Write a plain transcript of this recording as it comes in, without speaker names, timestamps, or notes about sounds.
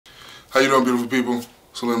How you doing, beautiful people?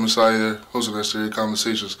 Saleem here, hosting Necessary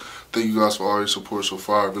Conversations. Thank you guys for all your support so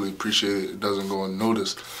far. I really appreciate it. It doesn't go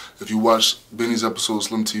unnoticed. If you watch Benny's episode of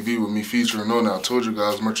Slim TV with me featuring on, I told you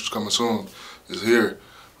guys merch is coming soon. It's here.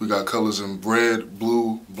 We got colors in red,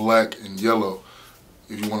 blue, black, and yellow.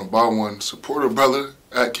 If you want to buy one, support a brother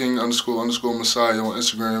at King__Messiah on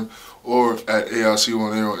Instagram or at AIC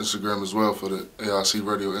on air on Instagram as well for the AIC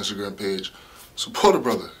Radio Instagram page. Support a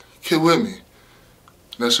brother. Get with me.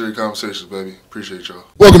 Necessary Conversations, baby. Appreciate y'all.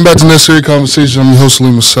 Welcome back to Necessary Conversations. I'm your host,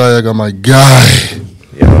 Saleem Messiah. I got my guy,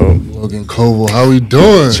 Logan Kovall. How we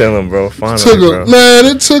doing? Chilling, bro. Finally, bro. Man,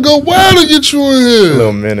 it took a while to get you in here. A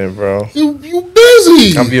little minute, bro. You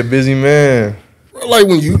busy. I'm be a busy man. Like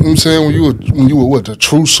when you know what I'm saying, when you were what, the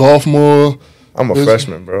true sophomore? I'm a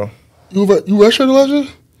freshman, bro. You redshirted last year?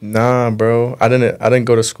 Nah, bro. I didn't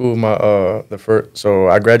go to school so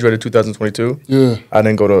I graduated 2022. Yeah. I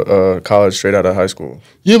didn't go to college straight out of high school.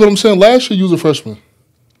 Yeah, but I'm saying last year you was a freshman.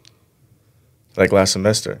 Like last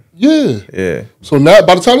semester. Yeah. Yeah. So now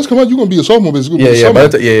by the time this come out, you're gonna be a sophomore, basically. Yeah.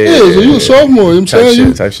 So you a sophomore, you know what I'm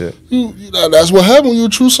saying? Type shit. That's what happened when you're a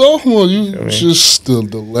true sophomore. Just the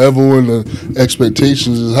level and the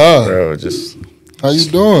expectations is high. Bro, just how you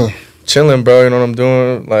doing? Chilling, bro. You know what I'm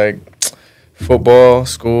doing? Like football,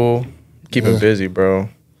 school, keeping busy, bro.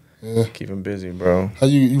 Yeah. Keeping busy, bro. How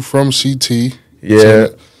you from CT? Yeah.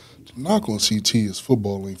 So knock on CT is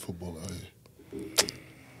football ain't football out here.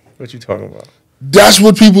 What you talking about? That's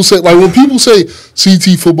what people say. Like when people say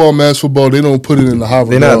CT football, mass football, they don't put it in the high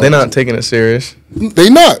regard. They're not taking it serious.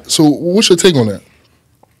 They not. So what's your take on that?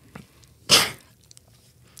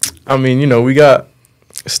 I mean, we got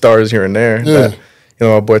stars here and there. Yeah.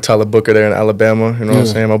 My boy Tyler Booker there in Alabama. You know what I'm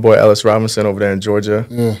saying? My boy Ellis Robinson over there in Georgia.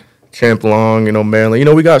 Yeah. Champ Long,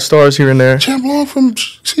 Maryland. We got stars here and there. Champ Long from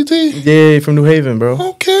CT? Yeah, from New Haven, bro.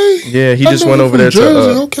 Okay. Yeah, he just went over there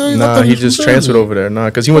Jersey. Okay. Nah, he just transferred over there. Nah,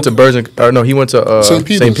 because he went to he went to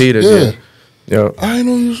St. Peter's. Yeah. I didn't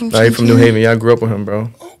know he was from Nah, he from New Haven. Yeah, I grew up with him, bro.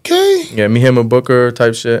 Okay. Yeah, me, him, and Booker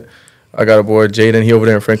type shit. I got a boy, Jaden. He over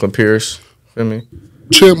there in Franklin Pierce. Feel me?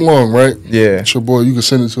 Champ Long, right? Yeah. It's your boy. You can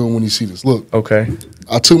send it to him when you see this. Look. Okay.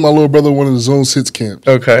 I took my little brother to one of the Zone 6 camps.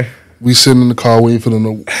 Okay. We sitting in the car waiting for them to,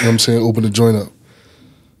 you know what I'm saying, open the joint up.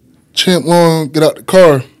 Champ Long, get out the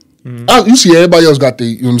car. Mm-hmm. You see everybody else got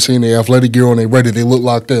the, their athletic gear on, they ready, they look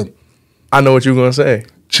locked in. I know what you're going to say.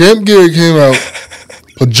 Champ Gary came out,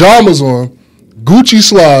 pajamas on, Gucci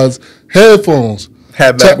slides, headphones.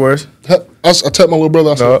 Hat backwards. I tapped my little brother,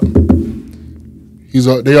 I said,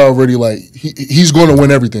 they already like he's going to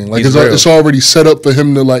win everything. Like it's already set up for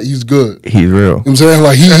him to like he's good. He's real. You know what I'm saying?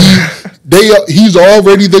 Like he's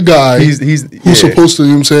already the guy who's supposed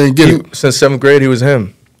to, get it. Since 7th grade he was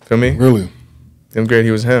him. Feel me? Really? 7th grade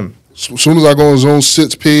he was him. So, as soon as I go on Zone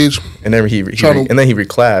 6 page, and then he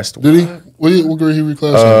reclassed. Did he? What grade he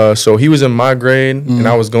reclassed? So he was in my grade and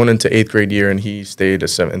I was going into 8th grade year and he stayed in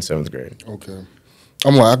 7th grade. Okay.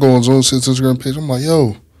 I'm like, I go on Zone 6 Instagram page, I'm like,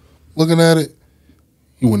 yo, looking at it.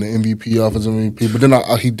 He won the MVP, offensive MVP. But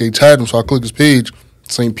then they tagged him, so I click his page.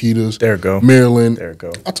 St. Peter's. There it go. Maryland. There it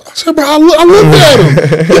go. I said, bro, I looked at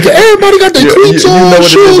him. Look, everybody got their cleats on,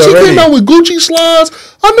 shoes. He came out with Gucci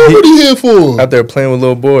slides. I know what he here for. Out there playing with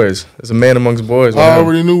little boys. As a man amongst boys. I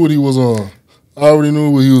already knew what he was on.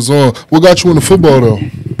 What got you into football, though?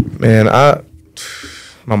 Man,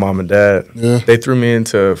 my mom and dad, they threw me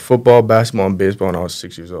into football, basketball, and baseball when I was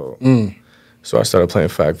 6 years old. So I started playing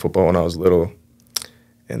flag football when I was little.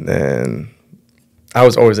 And then I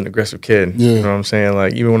was always an aggressive kid. Yeah. You know what I'm saying?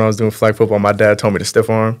 Like, even when I was doing flag football, my dad told me to stiff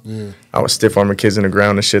arm. Yeah. I was stiff arming kids in the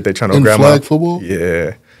ground and shit. They trying to grab my... flag football?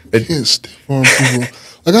 Yeah. You can't stiff arm people.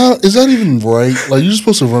 Like, is that even right? Like, you're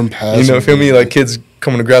supposed to run past feel me? Like, kids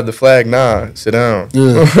coming to grab the flag. Nah, sit down.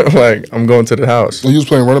 Yeah. Like, I'm going to the house. So you was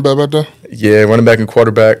playing running back back there? Yeah, running back and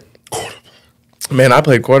quarterback. Man, I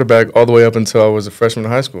played quarterback all the way up until I was a freshman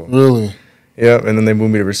in high school. Really? Yep, and then they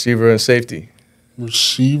moved me to receiver and safety.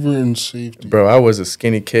 Receiver and safety. Bro, I was a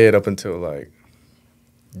skinny kid up until like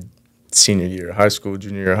senior year of high school,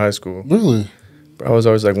 junior year of high school. Really? Bro, I was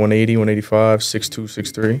always like 180, 185, 6'2",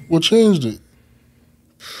 6'3". What changed it?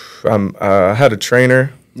 I had a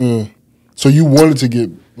trainer. Yeah. So you wanted to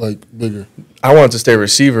get like bigger? I wanted to stay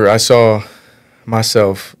receiver. I saw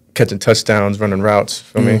myself catching touchdowns, running routes,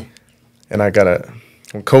 feel me? And when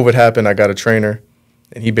COVID happened, I got a trainer,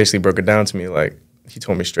 and he basically broke it down to me. Like, he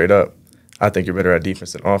told me straight up, I think you're better at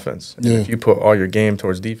defense than offense. And if you put all your game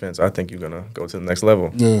towards defense, I think you're going to go to the next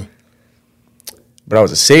level. Yeah. But I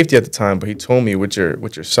was a safety at the time, but he told me with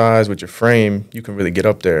your size, with your frame, you can really get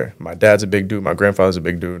up there. My dad's a big dude. My grandfather's a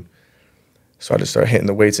big dude. So I just started hitting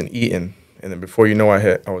the weights and eating. And then before you know,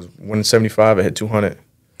 I was 175. I hit 200.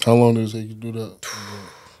 How long did it take you to do that?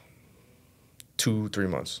 2-3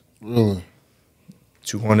 months. Really?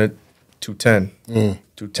 200, 210.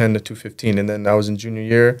 210 to 215. And then I was in junior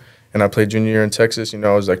year, and I played junior year in Texas. You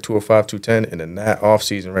know, I was like 205, 210. And then that off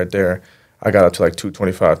season right there, I got up to like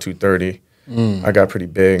 225, 230. I got pretty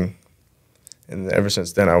big. And ever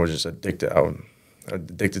since then, I was just addicted. I was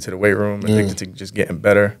addicted to the weight room, addicted to just getting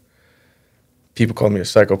better. People called me a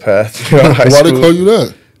psychopath. You know, Why they call you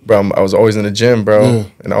that? Bro, I was always in the gym, bro,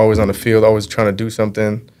 and always on the field, always trying to do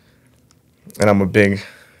something. And I'm a big,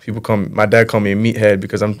 my dad called me a meathead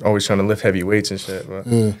because I'm always trying to lift heavy weights and shit. But.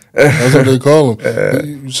 Yeah, that's what they call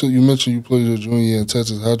them. So you mentioned you played your junior year in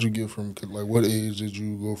Texas. How'd you get from, like, what age did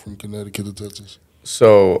you go from Connecticut to Texas?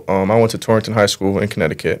 So I went to Torrington High School in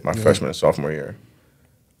Connecticut my freshman and sophomore year.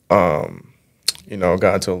 You know,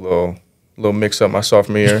 got into a little mix up my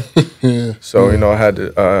sophomore year. So, you know, I had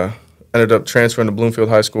to, ended up transferring to Bloomfield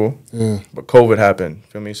High School. But COVID happened,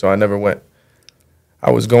 feel me? So I never went.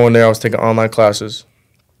 I was going there, I was taking online classes,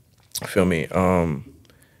 feel me? And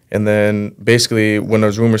then basically when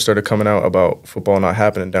those rumors started coming out about football not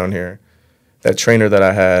happening down here, that trainer that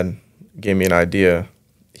I had gave me an idea.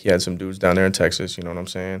 He had some dudes down there in Texas, you know what I'm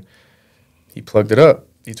saying? He plugged it up.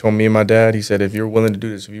 He told me and my dad, he said, if you're willing to do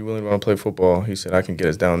this, if you're willing to want to play football, he said, I can get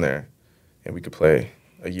us down there and we could play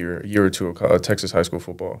a year or two of Texas high school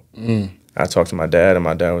football. I talked to my dad, and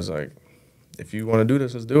my dad was like, if you want to do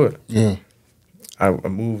this, let's do it. I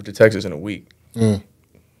moved to Texas in a week.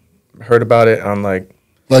 Heard about it, I'm like...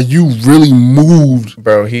 Like, you really moved.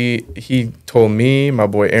 Bro, he told me, my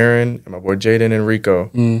boy Aaron, and my boy Jaden and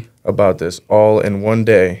Rico about this all in one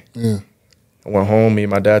day. I went home, me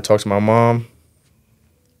and my dad talked to my mom.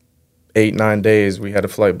 8-9 days, we had a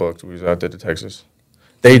flight booked. We was out there to Texas.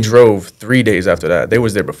 They drove 3 days after that. They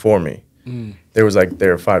was there before me. They was like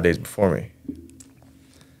there 5 days before me.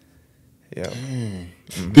 Yeah.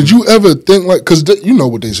 Did you ever think, like, because you know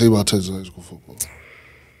what they say about Texas high school football.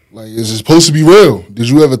 Like, is it supposed to be real? Did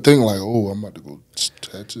you ever think, like, oh, I'm about to go to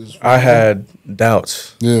Texas? I had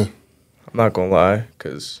doubts. Yeah. I'm not going to lie,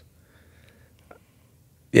 because,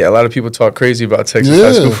 yeah, a lot of people talk crazy about Texas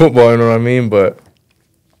high school football, you know what I mean? But,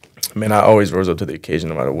 man, I always rose up to the occasion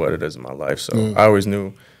no matter what it is in my life. So I always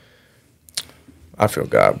knew I feel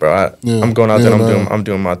God, bro. I'm going out there and I'm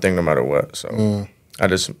doing my thing no matter what. So I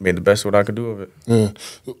just made the best of what I could do of it.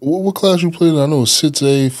 What class you played in? I know it was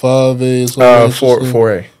 6A, 5A, something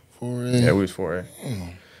 4A. 4A? Yeah, we was 4A.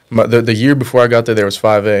 The year before I got there was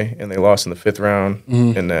 5A, and they lost in the 5th round.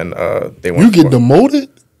 And then they went. You get demoted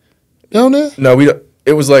down there? No,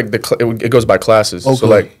 it was like it goes by classes. Okay. So,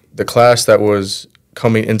 like, the class that was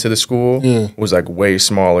coming into the school was like way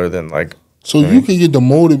smaller than like. So you can get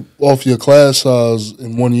demoted off your class size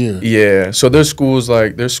in 1 year. Yeah. So there's schools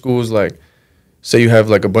like say you have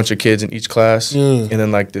like a bunch of kids in each class, and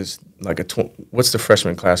then like this like what's the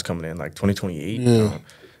freshman class coming in, like 2028?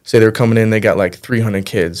 Say they're coming in, they got like 300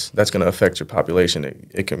 kids. That's gonna affect your population.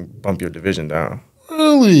 It can bump your division down.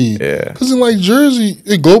 Really? Yeah. Because in like Jersey,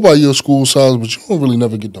 it go by your school size, but you don't really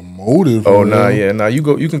never get demoted. Oh nah,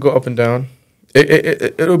 you can go up and down.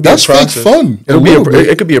 It'll be that's a process. That's fun.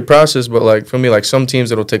 It could be a process, but like for me, like some teams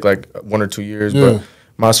it'll take like 1 or 2 years. But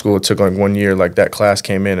my school it took like 1 year. Like that class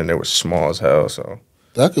came in and it was small as hell. So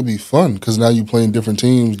that could be fun because now you playing different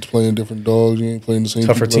teams, playing different dogs. You ain't playing the same.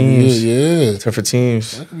 Tougher teams. Yeah, tougher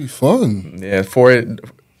teams. That could be fun. Yeah,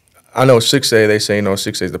 I know 6A. They say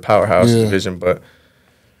 6A is the powerhouse division, but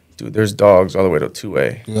dude, there's dogs all the way to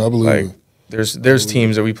 2A. Yeah, I believe it. There's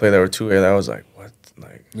teams that we play that were 2A that I was like, what?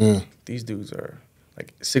 Like, these dudes are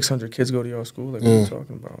like 600 kids go to your school. Like, what are you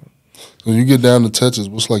talking about? When you get down to Texas,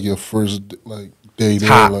 what's like your first like day there?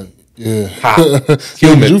 Hot. Like, yeah, hot,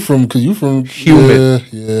 humid. Cause you from humid.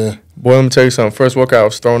 Yeah. Boy, let me tell you something. First workout, I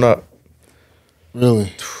was thrown up.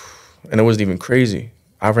 Really? And it wasn't even crazy.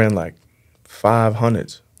 I ran like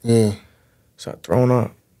 500s. Yeah. So I thrown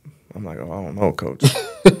up. I'm like, oh, I don't know, coach.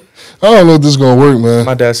 I don't know if this is gonna work, man.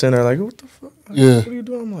 My dad's sitting there like, what the fuck? Yeah. What are you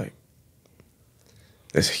doing? I'm like,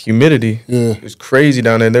 there's humidity. Yeah. It's crazy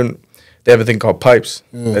down there. Then they have a thing called pipes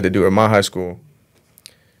that they do at my high school.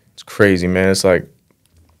 It's crazy, man. It's like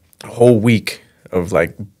a whole week of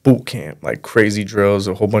like boot camp, like crazy drills,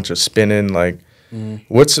 a whole bunch of spinning. Like,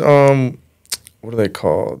 what are they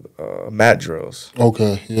called? Mat drills.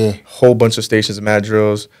 Okay, yeah. Whole bunch of stations of mat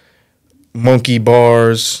drills, monkey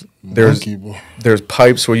bars. There's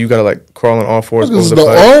pipes where you gotta like crawl on all fours. This is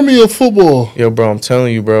the army of football. Yo, bro, I'm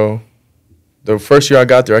telling you, bro. The first year I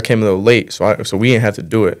got there, I came a little late, so we didn't have to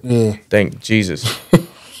do it. Yeah. Thank Jesus,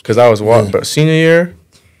 because I was walking. But senior year,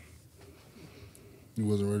 you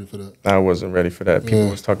wasn't ready for that. I wasn't ready for that.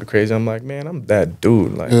 People was talking crazy. I'm like, man, I'm that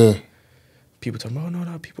dude. Like, people talking, oh,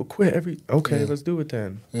 no, people quit okay, let's do it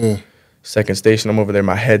then. Yeah. Second station, I'm over there,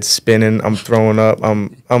 my head's spinning, I'm throwing up,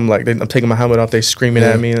 I'm like, I'm taking my helmet off, they screaming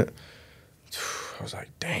at me. I was like,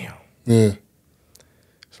 damn. Yeah.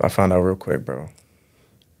 So I found out real quick, bro.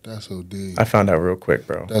 That's OD. I found out real quick,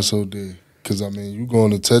 bro. That's OD. Because, I mean, you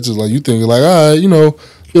going to Texas, like, you think, like, all right, you know,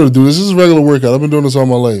 you got to do this. This is a regular workout. I've been doing this all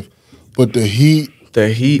my life. But the heat. The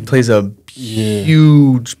heat plays a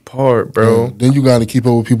huge part, bro. Yeah. Then you got to keep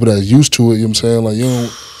up with people that's used to it, you know what I'm saying? Like, you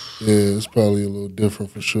don't, yeah, it's probably a little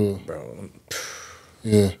different for sure. Bro.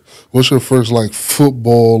 Yeah. What's your first, like,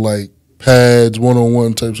 football, like, pads,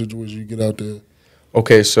 one-on-one type situation you get out there?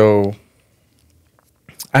 Okay, so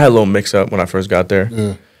I had a little mix-up when I first got there.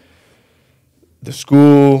 Yeah. The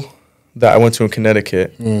school that I went to in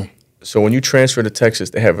Connecticut, so when you transfer to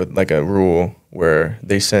Texas, they have a rule where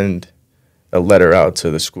they send a letter out to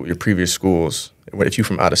the school, your previous schools, if you're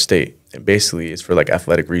from out of state. And basically, it's for, like,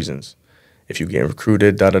 athletic reasons. If you get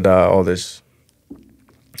recruited, all this.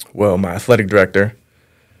 Well, my athletic director,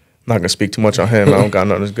 I'm not going to speak too much on him. I don't got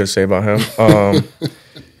nothing good to say about him.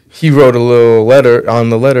 He wrote a little letter. On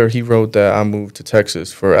the letter, he wrote that I moved to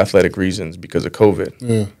Texas for athletic reasons because of COVID.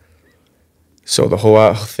 Yeah. So the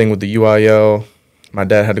whole thing with the UIL, my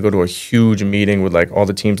dad had to go to a huge meeting with, like, all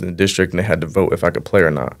the teams in the district, and they had to vote if I could play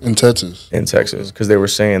or not. In Texas? In Texas, because they were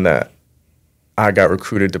saying that I got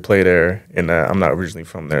recruited to play there and that I'm not originally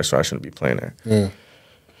from there, so I shouldn't be playing there. Yeah.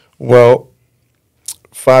 Well,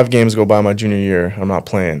 5 games go by my junior year. I'm not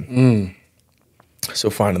playing. So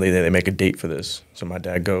finally, they make a date for this. So my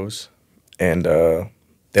dad goes, and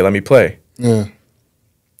they let me play. Yeah.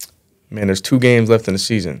 Man, there's 2 games left in the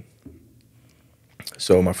season.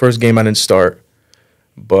 So my first game I didn't start,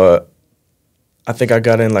 but I think I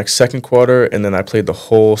got in, like, second quarter, and then I played the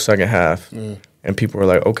whole second half. Yeah. And people were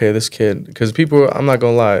like, okay, this kid, because people, I'm not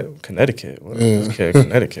going to lie, Connecticut. What, this kid,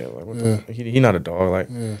 Connecticut. Like, what the, he not a dog. Like,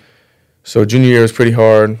 So junior year was pretty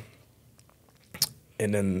hard.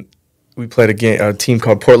 And then we played a team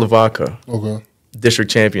called Port Lavaca. Okay. District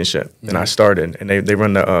championship. And I started, and they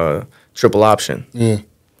run the triple option. Yeah.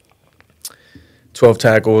 12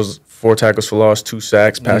 tackles, 4 tackles for loss, 2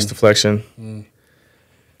 sacks, pass deflection.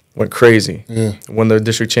 Went crazy. Yeah. Won the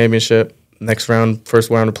district championship. Next round, first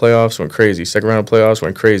round of playoffs, went crazy. Second round of playoffs,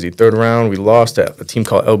 went crazy. Third round, we lost at a team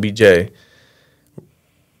called LBJ.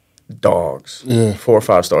 Dogs. Yeah. 4 or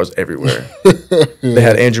 5 stars everywhere. They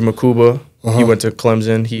had Andrew Makuba. He went to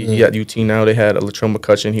Clemson. He at UT now. They had Latrell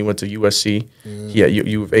McCutcheon. He went to USC. He at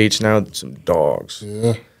U of H now. Some dogs.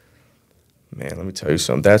 Yeah. Man, let me tell you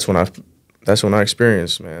something. That's when I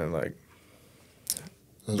experienced, man, like,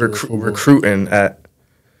 recruiting at,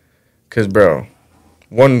 because, bro,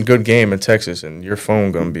 one good game in Texas and your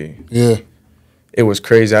phone gonna be. Yeah. It was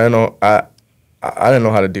crazy. I didn't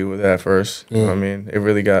know how to deal with it at first. You know what I mean?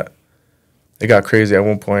 It got crazy at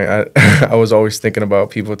one point. I was always thinking about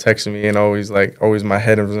people texting me, and always my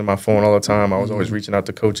head was in my phone all the time. I was always reaching out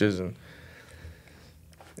to coaches, and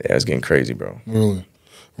yeah, it's getting crazy, bro. Really?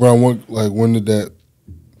 Around when did that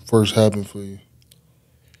first happen for you?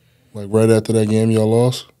 Like right after that game y'all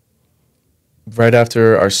lost? Right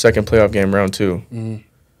after our second playoff game, round 2,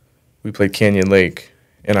 we played Canyon Lake,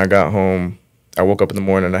 and I got home. I woke up in the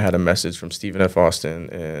morning, and I had a message from Stephen F. Austin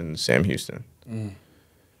and Sam Houston. And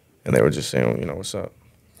they were just saying, you know, what's up?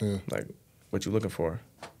 Yeah. Like, what you looking for?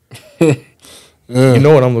 You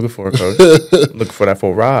know what I'm looking for, coach. Looking for that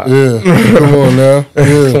full ride. Yeah. Come on now.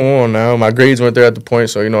 Yeah. Come on now. My grades weren't there at the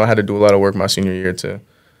point, so, you know, I had to do a lot of work my senior year to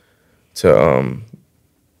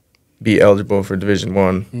be eligible for Division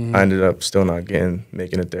I. I ended up still not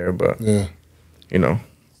making it there, but, you know,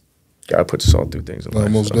 God puts us all through things in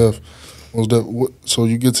life. Most def. So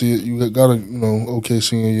you get to you got a okay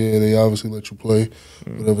senior year, and they obviously let you play,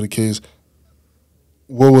 whatever the case.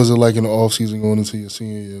 What was it like in the off season going into your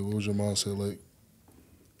senior year? What was your mindset like?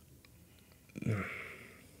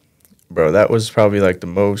 Bro, that was probably like the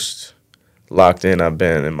most locked in I've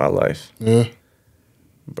been in my life. Yeah.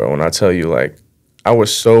 Bro, when I tell you, like, I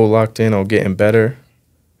was so locked in on getting better,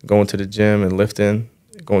 going to the gym and lifting,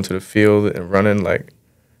 going to the field and running, like,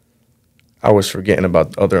 I was forgetting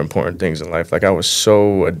about other important things in life. Like, I was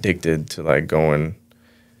so addicted to, like, going.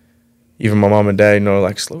 Even my mom and dad, you know,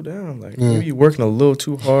 like, slow down. Like, maybe you're working a little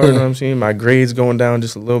too hard, you know what I'm saying? My grades going down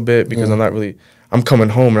just a little bit because I'm coming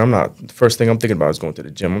home and the first thing I'm thinking about is going to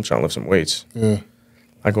the gym. I'm trying to lift some weights. Yeah.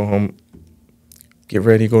 I go home, get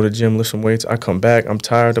ready, go to the gym, lift some weights. I come back, I'm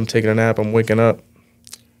tired, I'm taking a nap, I'm waking up.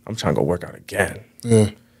 I'm trying to go work out again. Yeah.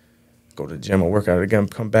 Go to the gym, I work out again,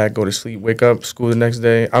 come back, go to sleep, wake up, school the next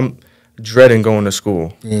day. I'm dreading going to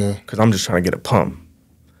school because I'm just trying to get a pump.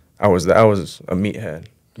 I was a meathead.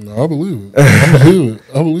 No, I believe it.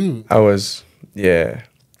 I believe it. I was Yeah.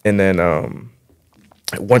 And then I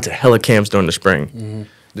went to hella camps during the spring. Mm-hmm.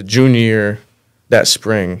 The junior year, that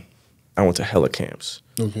spring, I went to hella camps.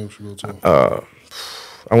 No camps you go to?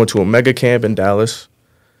 I went to a mega camp in Dallas.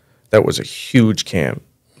 That was a huge camp.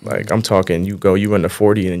 Like, I'm talking, you run the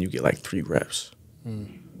 40, and then you get like 3 reps. There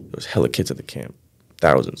was hella kids at the camp.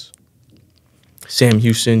 Thousands. Sam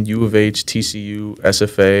Houston, U of H, TCU,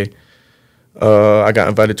 SFA. I got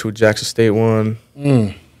invited to a Jackson State one.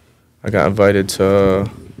 I got invited to,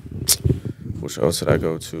 which else did I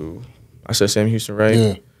go to? I said Sam Houston, right?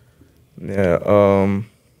 Yeah. Yeah.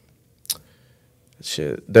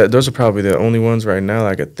 Shit. Those are probably the only ones right now that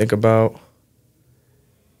I could think about.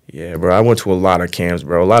 Yeah, bro. I went to a lot of camps,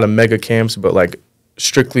 bro. A lot of mega camps, but like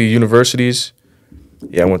strictly universities.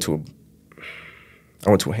 Yeah, I went to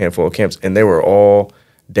a handful of camps, and they were all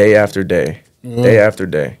day after day, day after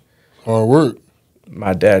day. Hard work.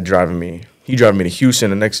 My dad driving me. He driving me to Houston.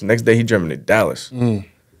 The next day, he driving me to Dallas.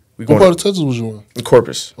 What part of Texas was you in?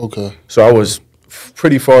 Corpus. Okay. So I was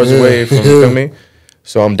pretty far away from, you feel me?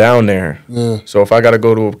 So I'm down there. Yeah. So if I got to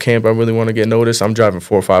go to a camp I really want to get noticed, I'm driving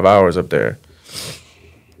 4 or 5 hours up there.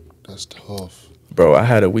 That's tough. Bro, I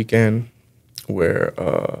had a weekend where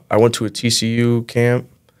I went to a TCU camp.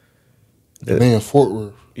 In Fort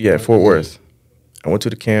Worth. Yeah, Fort Worth. I went to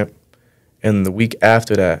the camp, and the week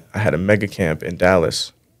after that, I had a mega camp in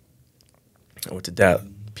Dallas. I went to Dallas.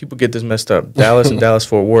 People get this messed up. Dallas and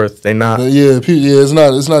Dallas-Fort Worth, they not. It's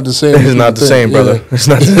not the same. It's not the same, brother. Yeah. It's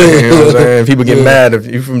not the same. You know what I'm saying? People get mad. If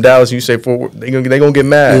you're from Dallas and you say Fort Worth, they gonna get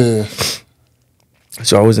mad. Yeah.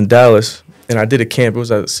 So I was in Dallas, and I did a camp. It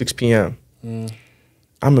was at 6 p.m.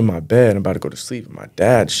 I'm in my bed. I'm about to go to sleep. And my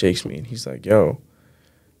dad shakes me, and he's like, yo,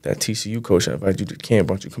 that TCU coach invited you to camp.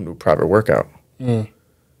 Why don't you come to a private workout? The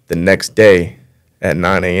next day at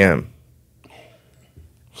 9 a.m.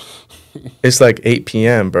 It's like 8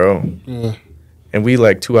 p.m., bro. Yeah. And we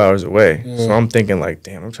like 2 hours away. Yeah. So I'm thinking like,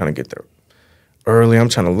 damn, I'm trying to get there early. I'm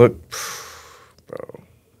trying to look, bro.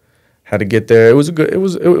 Had to get there. It was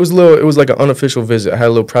like an unofficial visit. I had a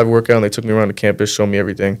little private workout, and they took me around the campus, showed me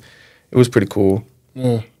everything. It was pretty cool.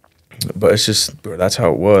 Yeah. But it's just, bro, that's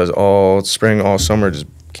how it was. All spring, all summer, just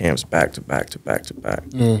camps back to back to back to back.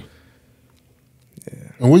 Yeah.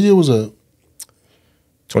 And what year was that?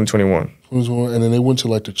 2021. And then they went to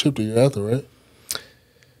like the chip the year after, right?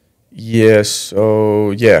 Yeah,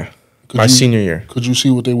 so, yeah. My senior year. Could you see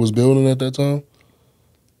what they was building at that time?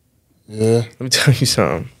 Yeah. Let me tell you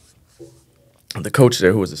something. The coach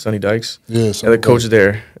there, who was it, Sonny Dykes? Yeah, the coach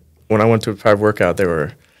there, when I went to a private workout, they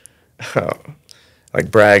were like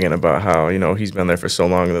bragging about how, you know, he's been there for so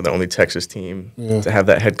long, and they're the only Texas team to have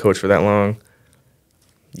that head coach for that long.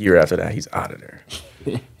 Year after that, he's out of there.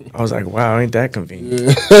 I was like, wow, ain't that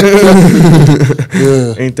convenient?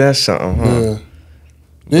 Yeah. Ain't that something, huh? Yeah.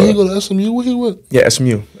 Then he go to SMU? Where he went? Yeah,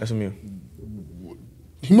 SMU.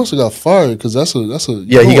 He must have got fired because that's a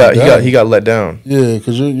Yeah, he got let down. Yeah,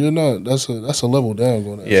 because you're not. That's a level down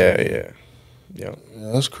going. Yeah. Yeah,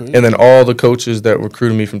 that's crazy. And then all the coaches that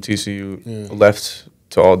recruited me from TCU left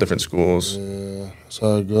to all different schools. Yeah, that's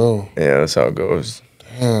how it go. Yeah, that's how it goes.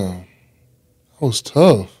 Damn, that was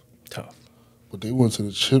tough. But they went to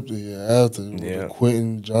the chip the year after. Yeah.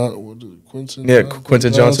 Quentin Johnson,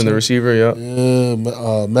 the receiver. Yeah. Yeah,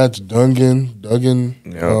 Matt Duggan.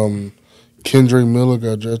 Yeah. Kendrick Miller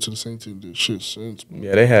got drafted to the same team. Did shit since. Man.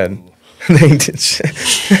 Yeah, they did shit.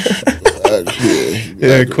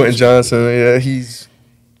 Yeah, Quentin Johnson. Yeah, he's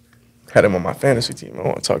had him on my fantasy team. I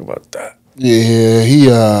want to talk about that. Yeah,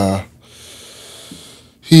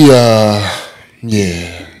 He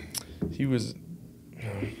was.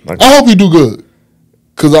 I hope he do good.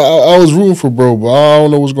 Cause I was rooting for bro, but I don't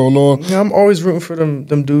know what's going on. Yeah, I'm always rooting for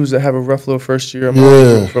them dudes that have a rough little first year. I'm always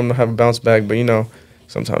rooting for them to have a bounce back, but you know,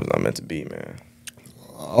 sometimes it's not meant to be, man.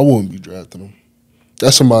 I wouldn't be drafting him.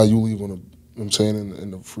 That's somebody you leave on the, you know what I'm saying, in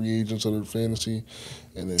the free agents of the fantasy.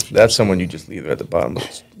 And if that's someone you just leave at the bottom.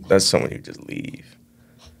 That's someone you just leave.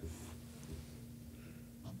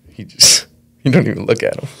 You don't even look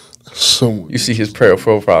at him. You see his prayer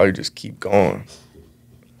profile, you just keep going.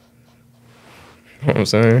 You know what I'm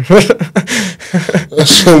saying?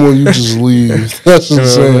 That's someone you just leave. That's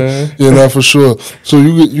insane. Yeah, not for sure. So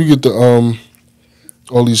you get the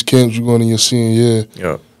all these camps you're going in your senior year.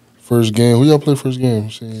 Yeah. First game. Who y'all play first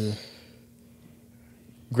game? Senior year?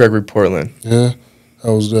 Gregory Portland. Yeah.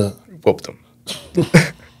 How was that? Whooped him.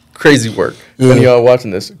 Crazy work. Yeah. When y'all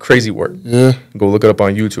watching this, crazy work. Yeah. Go look it up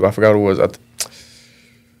on YouTube. I forgot what it was.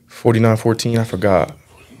 49-14. I forgot.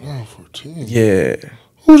 49-14. Yeah.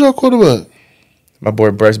 Who's your quarterback? My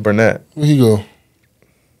boy Bryce Burnett. Where he go?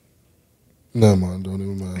 Never mind. Don't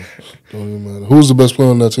even matter. Don't even matter. Who's the best player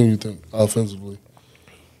on that team, you think, offensively?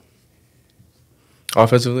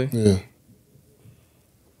 Offensively? Yeah.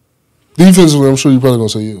 Defensively, I'm sure you're probably going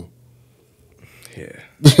to say you.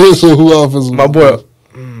 Yeah. So who offensively? My boy.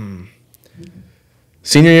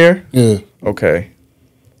 Senior year? Yeah. Okay.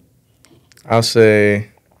 I'll say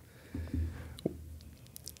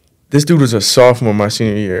this dude was a sophomore my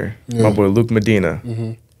senior year. Yeah. My boy Luke Medina.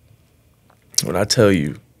 Mm-hmm. When I tell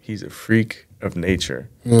you, he's a freak of nature.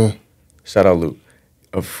 Yeah. Shout out Luke.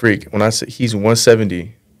 A freak. When I say he's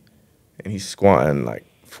 170 and he's squatting like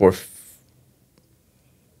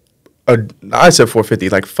I said 450,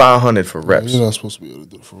 like 500 for reps. You're not supposed to be able to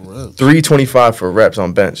do it for reps. 325 for reps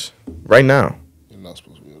on bench right now. You're not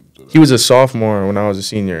supposed to be able to do that. He was a sophomore when I was a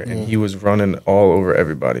senior, and Yeah. he was running all over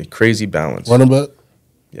everybody. Crazy balance. Running back?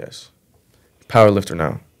 Yes. Power lifter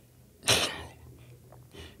now.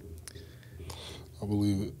 I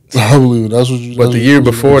believe it. I believe it. That's what you. But the year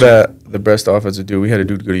before that, the best offensive dude, we had a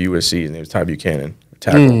dude go to USC. His name was Ty Buchanan.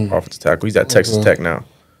 Tackle, offensive tackle. He's at Texas Tech now.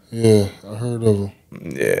 Yeah, I heard of him.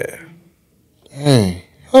 Yeah. Dang.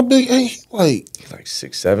 How big ain't he? Like, He's like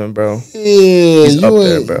 6'7", bro. yeah. He's you up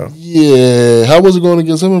there, ain't- bro. Yeah. How was it going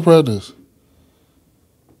against him in practice?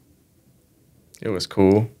 It was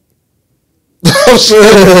cool. I'm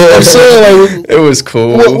saying, like, It was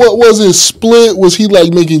cool. what was it? Split? Was he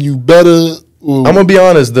like making you better? Or- I'm gonna be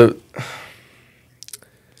honest. The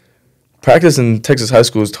practice in Texas high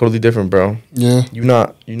school is totally different, bro. Yeah. You're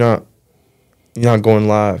not going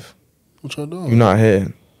live. What y'all doing? You're not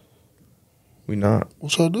hitting. We not.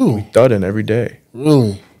 What y'all do? Thudding every day.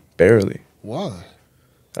 Really? Barely. Why?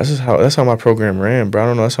 That's how my program ran, bro. I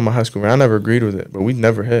don't know. That's how my high school ran. I never agreed with it, but we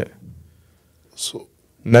never hit. So,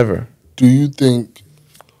 Never. do you think,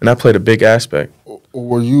 And I played a big aspect. or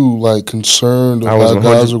were you like concerned I was about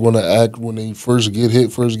 100 guys are going to act when they first get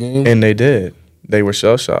hit first game? And they did. They were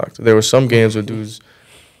shell shocked. There were some games where dudes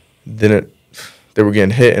they were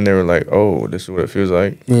getting hit and they were like, "Oh, this is what it feels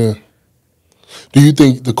like." Yeah. Do you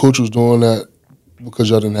think the coach was doing that because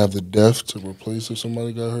y'all didn't have the depth to replace if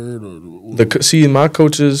somebody got hurt? Or My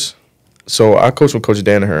coaches. So I coach with Coach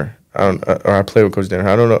Danaher. I play with Coach Danaher.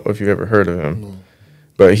 I don't know if you've ever heard of him, No.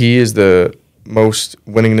 but he is the most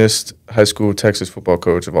winningest high school Texas football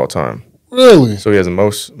coach of all time. Really? So he has the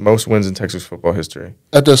most wins in Texas football history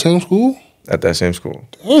At that same school? at that same school.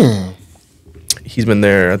 Damn. He's been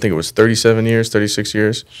there, I think it was 37 years, 36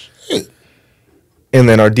 years. Shit. And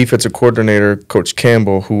then our defensive coordinator, Coach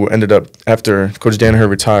Campbell, who ended up, after Coach Danaher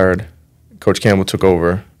retired, Coach Campbell took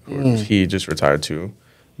over. He just retired too.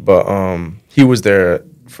 But he was there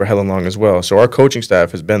for hella long as well. So our coaching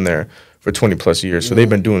staff has been there for 20 plus years. So they've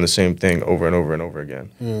been doing the same thing over and over and over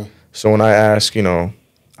again. Yeah. So when I ask,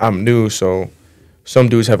 I'm new, so some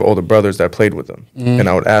dudes have older brothers that played with them. And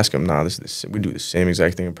I would ask them, we do the same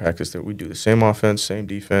exact thing in practice. That we do the same offense, same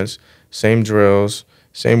defense, same drills,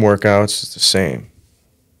 same workouts. It's the same.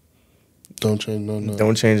 Don't change nothing.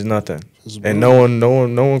 Don't change nothing. It's And broke. no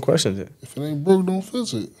one questions it. If it ain't broke, don't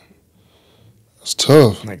fix it. That's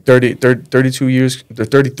tough. Like 32 years,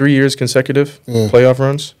 33 years consecutive Yeah. playoff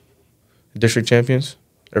runs, district champions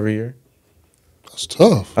every year. That's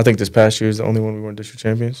tough. I think this past year is the only one we weren't district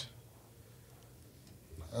champions.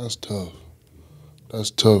 That's tough. That's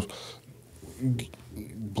tough.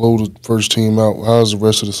 Blow the first team out. How's the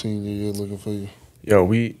rest of the senior year looking for you? Yo,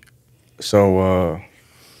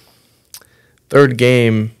 third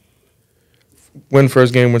game, win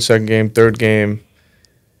first game, win second game, third game,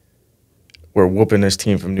 we're whooping this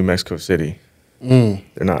team from New Mexico City. They're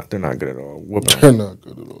not good at all. Whooping They're them. not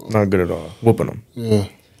good at all. Not good at all. Whooping them. Yeah.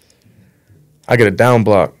 I get a down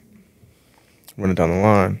block, running down the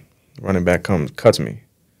line. Running back cuts me.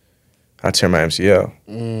 I tear my MCL.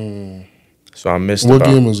 So I missed What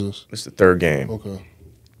game is this? It's the third game. Okay.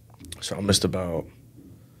 So I missed I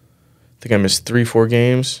think I missed 3-4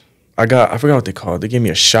 games. I forgot what they called it. They gave me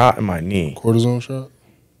a shot in my knee. Cortisone shot?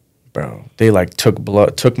 Bro, they like took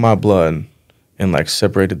my blood and like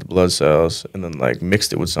separated the blood cells and then like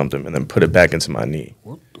mixed it with something and then put it back into my knee.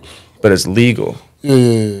 What the But it's legal.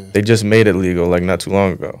 Yeah. They just made it legal like not too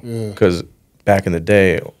long ago. Yeah. Because back in the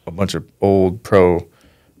day, a bunch of old pro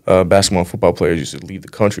basketball and football players used to leave the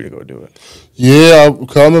country to go do it. Yeah,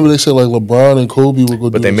 I remember they said like LeBron and Kobe would go do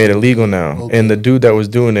it. But they made it legal now. Okay. And the dude that was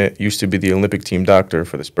doing it used to be the Olympic team doctor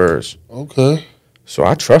for the Spurs. Okay. So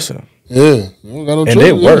I trusted him. Yeah. You don't got no And choice.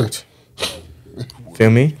 it worked. Feel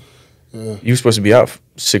me? Yeah. You were supposed to be out for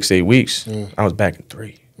 6-8 weeks. Yeah. I was back in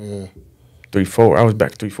 3. Yeah. 3-4. I was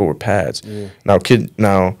back 3-4 with pads. Yeah.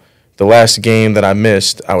 Now the last game that I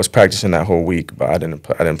missed, I was practicing that whole week, but I didn't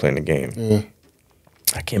play in the game. Yeah.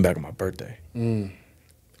 I came back on my birthday.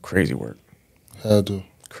 Crazy work. Had to.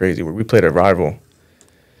 Crazy. We played a rival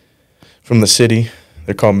from the city.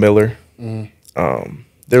 They're called Miller.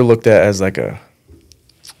 They're looked at as like a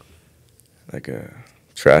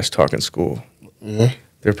trash talking school. Yeah.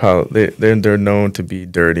 They're known to be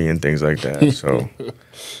dirty and things like that. So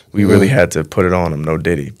we really had to put it on them. No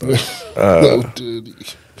Diddy. But, No Diddy.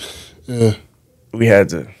 Yeah. We had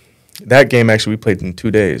to. That game actually we played in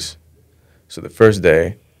 2 days. So the first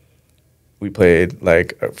day we played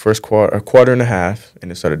like a quarter and a half,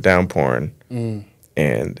 and it started downpouring,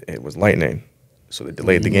 and it was lightning. So they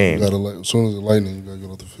delayed the game. As soon as the lightning, you gotta get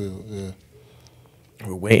off the field. Yeah.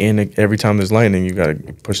 We're waiting. Every time there's lightning, you gotta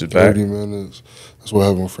push it back. 30 minutes. That's what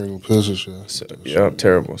happened with Franklin Pistons. Yeah,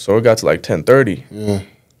 terrible. So it got to like 10:30. Yeah.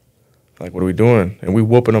 Like, what are we doing? And we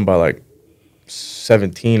whooping them by like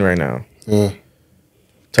 17 right now. Yeah.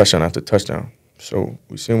 Touchdown after touchdown. So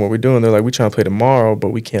we seen what we're doing. They're like, we trying to play tomorrow, but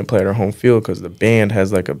we can't play at our home field because the band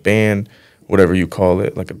has like a band, whatever you call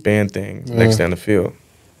it, like a band thing next down the field.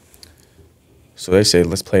 So they say,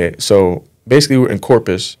 let's play it. So basically we're in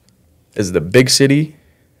Corpus. Is the big city,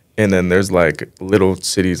 and then there's like little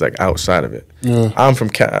cities like outside of it. Yeah.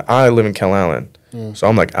 I live in Calallen, so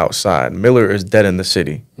I'm like outside. Miller is dead in the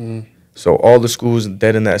city. So all the schools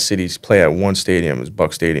dead in that city play at one stadium, is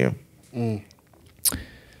Buck Stadium.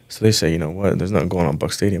 So they say, you know what, there's nothing going on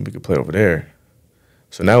Buck Stadium, we could play over there.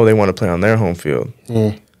 So now they want to play on their home field.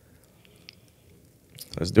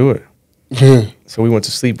 Let's do it. So we went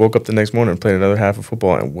to sleep, woke up the next morning, played another half of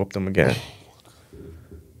football, and whooped them again.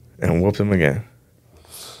 And whooped them again.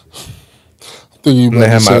 I think you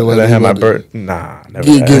had my birth. Nah, never.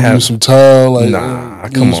 Give you some time, like nah.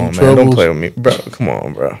 Come on, man. Troubles. Don't play with me, bro. Come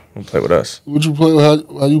on, bro. Don't play with us. Would you play?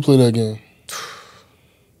 How you play that game?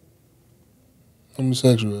 How many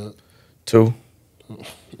sacks you had? 2.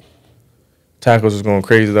 Tackles was going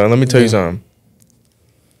crazy though. Let me tell you something.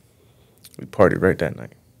 We partied right that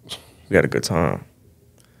night. We had a good time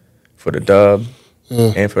for the dub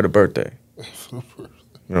and for the birthday.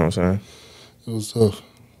 You know what I'm saying? It was tough.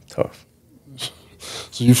 Tough.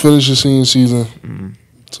 So you finished your senior season.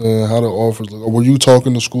 Saying how the offers look. Were you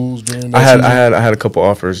talking to schools during that season? I had a couple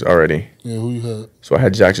offers already. Yeah, who you had? So I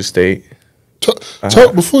had Jackson State.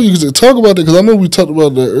 Before you talk about that, because I know we talked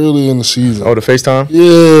about that earlier in the season. Oh, the FaceTime?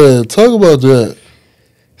 Yeah, talk about that.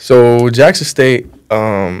 So Jackson State,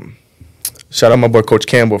 shout out my boy Coach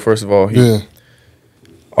Campbell, first of all.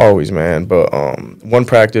 Always, man. But one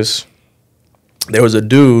practice, there was a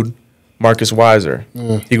dude, Marcus Weiser.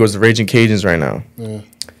 He goes to Raging Cajuns right now.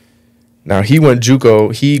 Now, he went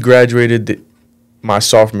JUCO. He graduated my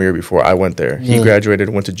sophomore year before I went there. He graduated,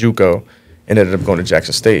 went to JUCO, and ended up going to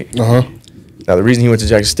Jackson State. Now, the reason he went to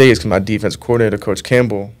Jackson State is because my defensive coordinator, Coach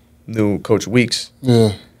Campbell, knew Coach Weeks.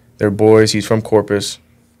 They're boys. He's from Corpus.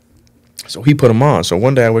 So he put him on. So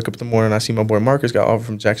one day I wake up in the morning and I see my boy Marcus got offered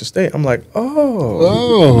from Jackson State. I'm like,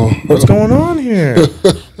 what's going on here?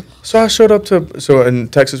 So I showed up so in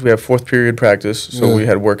Texas we have fourth period practice. So we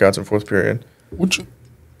had workouts in fourth period.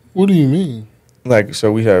 What do you mean? Like,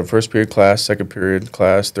 so we have first period class, second period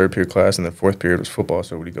class, third period class, and then fourth period was football.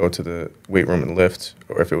 So we'd go to the weight room and lift,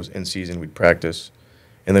 or if it was in season, we'd practice.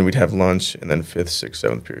 And then we'd have lunch, and then fifth, sixth,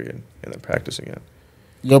 seventh period, and then practice again.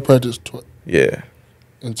 Y'all practice twice? Yeah.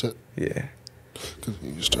 Yeah.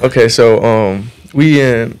 Okay, so we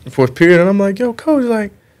in fourth period, and I'm like, yo, coach,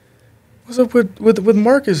 like, what's up with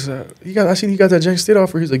Marcus? I seen he got that Jackson State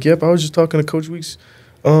offer. He's like, yep, I was just talking to Coach Weeks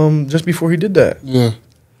just before he did that. Yeah.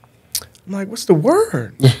 I'm like, what's the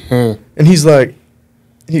word? And he's like,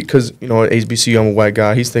 because, you know, at HBCU, I'm a white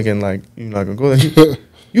guy. He's thinking, like, you're not going to go there.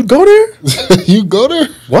 You'd go there? You go there?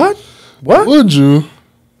 What? Would you?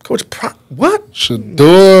 Coach, what?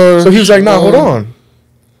 Shador. So he was like, nah, hold on.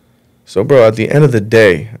 So, bro, at the end of the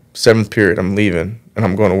day, seventh period, I'm leaving, and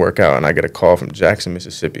I'm going to work out, and I get a call from Jackson,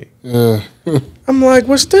 Mississippi. Yeah. I'm like,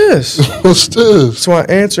 what's this? What's this? So I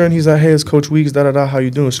answer, and he's like, hey, it's Coach Weeks, da-da-da, how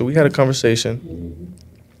you doing? So we had a conversation.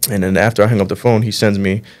 And then after I hang up the phone, he sends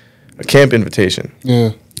me a camp invitation.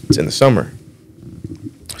 Yeah. It's in the summer.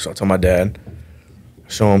 So I tell my dad,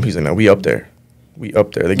 show him. He's like, no, we up there. We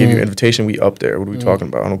up there. They give you an invitation, we up there. What are we talking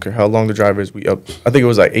about? I don't care how long the drive is, we up. I think it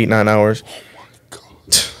was like 8-9 hours. Oh, my God.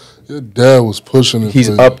 Your dad was pushing it. He's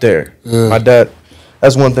up there. Yeah. My dad,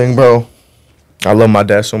 that's one thing, bro. I love my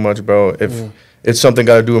dad so much, bro. If it's something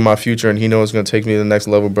got to do with my future and he knows it's going to take me to the next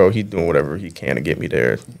level, bro, he's doing whatever he can to get me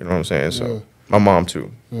there. You know what I'm saying? So my mom,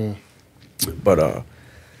 too. Yeah. But,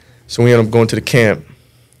 so we end up going to the camp,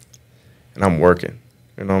 and I'm working.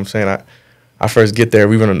 You know what I'm saying? I first get there,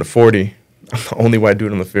 we run in the 40. I'm the only white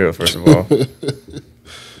dude on the field, first of all.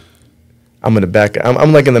 I'm in the back.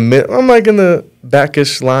 I'm like in the mid. I'm like in the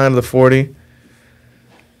backish line of the 40.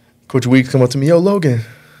 Coach Weeks come up to me, yo, Logan,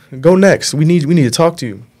 go next. We need to talk to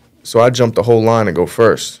you. So I jumped the whole line and go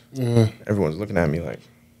first. Everyone's looking at me like,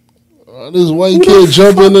 this white kid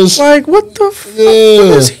jumping this. Like, what the fuck? What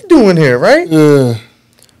is he doing here, right? Yeah.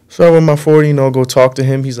 So I went my 40, go talk to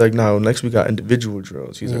him. He's like, no, next we got individual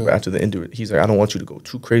drills. He's like, after the individual, he's like, I don't want you to go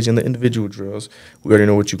too crazy on the individual drills. We already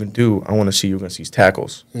know what you can do. I want to see you're going to see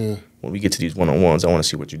tackles. When we get to these one-on-ones, I want to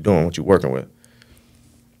see what you're doing, what you're working with.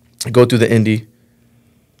 I go through the Indy.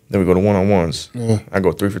 Then we go to one-on-ones. I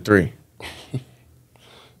go 3 for 3.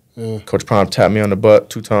 Coach Prime tapped me on the butt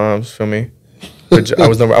 2 times, feel me? I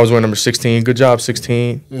was wearing number 16. Good job,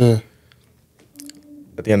 16.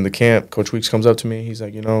 At the end of the camp, Coach Weeks comes up to me. He's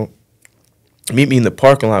like, meet me in the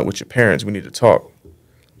parking lot with your parents. We need to talk.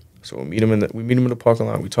 So we meet him in the parking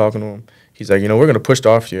lot. We talking to him. He's like, we're going to push to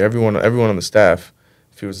offer you. Everyone on the staff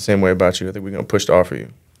feels the same way about you. I think we're going to push to offer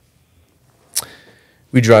you.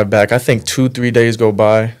 We drive back. I think 2-3 days go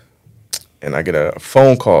by, and I get a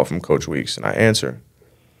phone call from Coach Weeks, and I answer.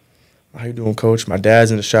 How you doing, Coach? My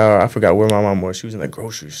dad's in the shower. I forgot where my mom was. She was in the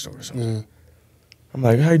grocery store or something. I'm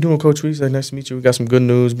like, how you doing, Coach Weeks? Like, nice to meet you. We got some good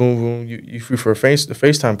news. Boom, boom. You free for a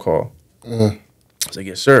FaceTime call? I was like,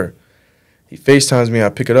 yes, sir. He FaceTimes me. I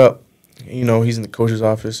pick it up. He's in the coach's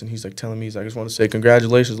office, and he's like telling me, I just want to say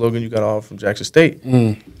congratulations, Logan. You got off from Jackson State.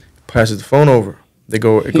 Passes the phone over. It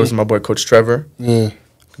goes to my boy, Coach Trevor.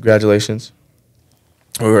 Congratulations.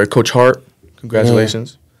 Or Coach Hart.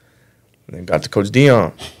 Congratulations. And then got to Coach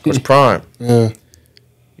Deion, Coach Prime.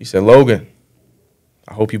 He said, Logan,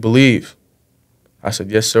 I hope you believe. I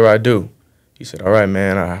said, yes, sir, I do. He said, all right,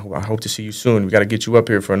 man, I hope to see you soon. We got to get you up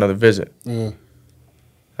here for another visit. That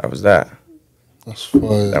was that. That's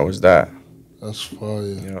fire. That was that. That's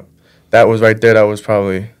fire. That was right there. That was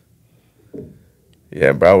probably,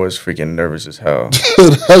 bro, I was freaking nervous as hell.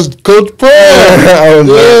 That's Coach Prime.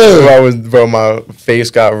 Bro, my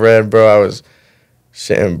face got red, bro. I was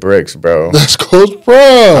shitting bricks, bro. That's Coach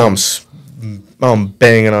Prime. I'm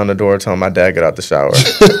banging on the door telling my dad get out the shower.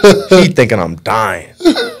 He thinking I'm dying.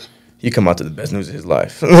 He come out to the best news of his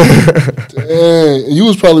life. Dang. You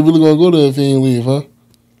was probably really going to go there if he ain't leave, huh?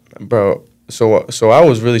 Bro, so I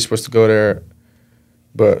was really supposed to go there,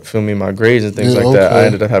 but feel me, my grades and things like that, I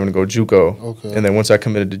ended up having to go JUCO. And then once I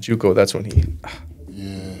committed to JUCO, that's when he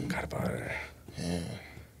got about it.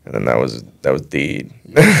 And then that was deed.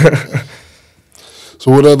 So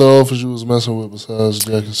what other offers you was messing with besides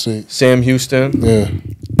Jackson State? Sam Houston.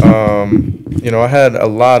 I had a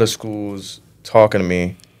lot of schools talking to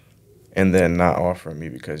me and then not offering me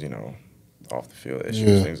because, off the field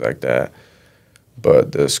issues, things like that.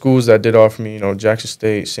 But the schools that did offer me, Jackson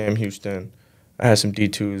State, Sam Houston, I had some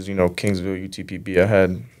D2s, Kingsville, UTPB. I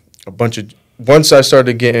had a bunch of – once I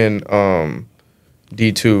started getting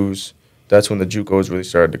D2s, that's when the JUCOs really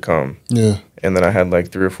started to come. And then I had like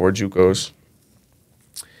 3 or 4 JUCOs.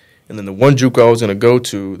 And then the one JUCO I was going to go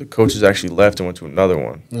to, the coaches actually left and went to another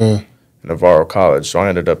one, Navarro College. So I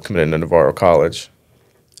ended up committing to Navarro College.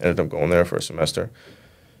 Ended up going there for a semester.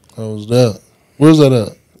 How was that? Where's that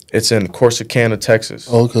at? It's in Corsicana, Texas.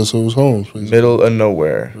 Oh, okay, so it was home. Basically. Middle of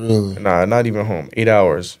nowhere. Really? Nah, not even home. 8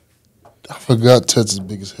 hours. I forgot Texas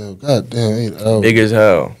big as hell. God damn, 8 hours. Big as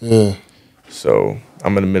hell. Yeah. So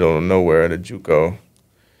I'm in the middle of nowhere at a JUCO.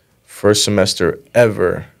 First semester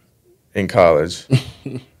ever in college.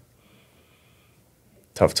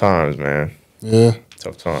 Tough times, man. Yeah.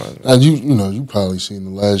 Tough times. And you probably seen the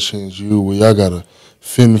Last Chance U where y'all gotta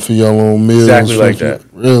fend for your own meals. Exactly like that.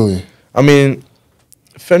 Really? I mean,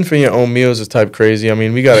 fend for your own meals is type crazy. I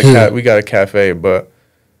mean, we got a cafe, but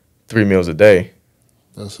 3 meals a day.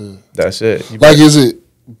 That's it. That's it. Is it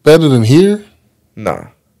better than here? Nah.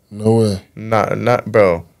 No way. Not,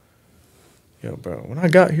 bro. Yo, bro, when I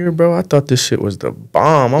got here, bro, I thought this shit was the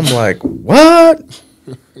bomb. I'm like, what?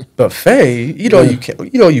 Buffet? Eat all you can.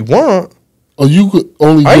 Eat all you want. Oh, you could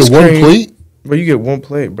only get one plate? Bro, you get one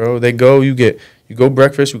plate, bro. You go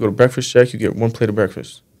breakfast, you go to breakfast check, you get 1 plate of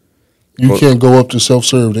breakfast. You can't go up to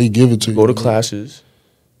self-serve. They give it to you. Go to classes.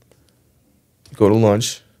 Go to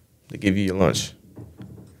lunch. They give you your lunch.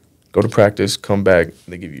 Go to practice, come back,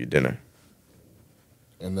 they give you your dinner.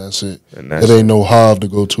 And that's it. It ain't no hive to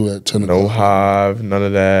go to at 10 o'clock. No hive, none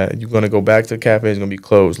of that. You're going to go back to the cafe, it's going to be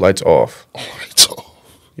closed, lights off. Lights off.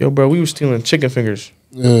 Yo, bro, we was stealing chicken fingers.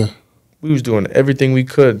 Yeah. We was doing everything we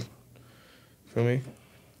could. Feel me?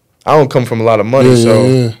 I don't come from a lot of money,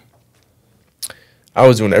 so I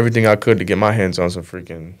was doing everything I could to get my hands on some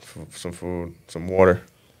food, some water.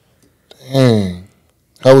 Dang.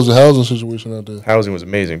 How was the housing situation out there? Housing was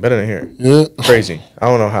amazing. Better than here. Yeah. Crazy. I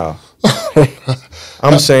don't know how.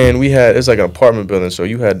 I'm saying it's like an apartment building, so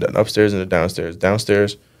you had an upstairs and a downstairs.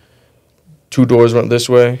 Downstairs, 2 doors went this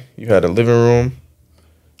way. You had a living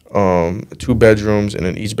room, 2 bedrooms, and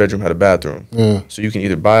then each bedroom had a bathroom. Yeah. So you can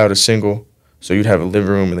either buy out a single, so you'd have a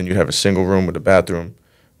living room and then you'd have a single room with a bathroom,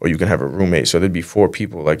 or you can have a roommate. So there'd be 4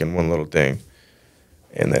 people like in one little thing.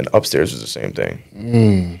 And then upstairs was the same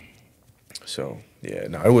thing. So yeah,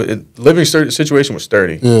 no, living situation was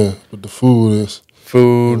sturdy. Yeah, but the food is a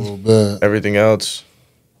little bad. Everything else.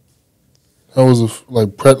 How was it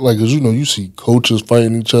like? Cause you know you see coaches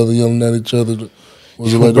fighting each other, yelling at each other.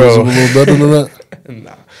 Was it like that? Was it a little better than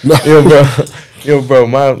that? Nah. Yo, bro.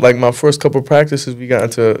 My first couple practices, we got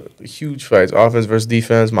into huge fights, offense versus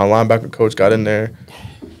defense. My linebacker coach got in there.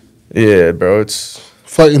 Yeah, bro. It's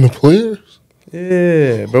fighting the players.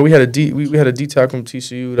 Yeah, bro. We had a D tackle from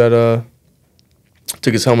TCU that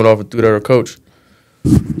took his helmet off and threw it at our coach.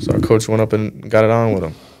 So our coach went up and got it on with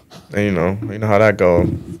him. And you know how that go.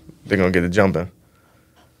 They're gonna get it jumping.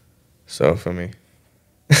 So for me.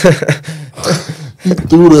 He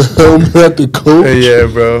threw the helmet at the coach? Yeah,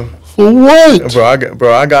 bro. For what?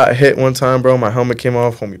 I got hit one time, bro. My helmet came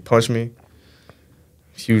off. Homie punched me.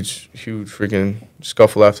 Huge freaking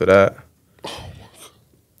scuffle after that. Oh my God.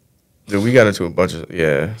 Dude, we got into a bunch of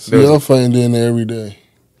So y'all fighting down there every day.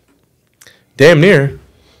 Damn near.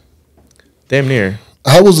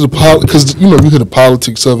 How was the because you hear the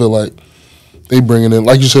politics of it, like they bringing in,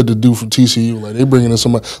 like you said, the dude from TCU, like they bringing in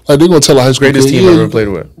somebody, like they gonna tell a high school greatest kid, team I ever played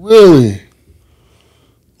with. Really?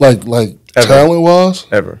 Like talent wise?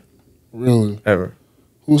 Ever. Really? Ever.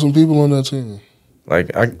 Who's some people on that team?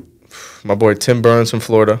 Like my boy Tim Burns from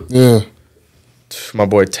Florida. Yeah. My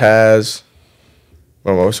boy Taz.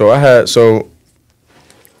 So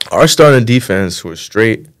our starting defense was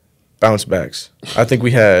straight bounce backs. I think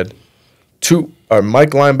we had 2. Our Mike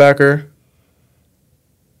linebacker,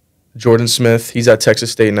 Jordan Smith. He's at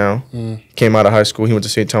Texas State now. Came out of high school. He went to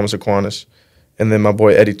St. Thomas Aquinas. And then my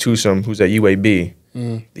boy Eddie Tusum, who's at UAB.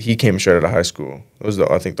 He came straight out of high school. Those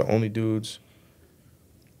are I think the only dudes.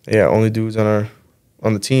 Yeah, only dudes on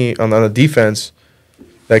the team on the defense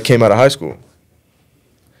that came out of high school.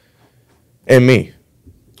 And me.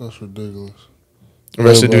 That's ridiculous. The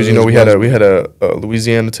rest of the dudes, we had a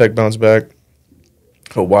Louisiana Tech bounce back,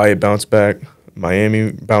 Hawaii bounce back,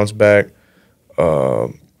 Miami bounce back,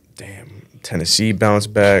 Tennessee bounce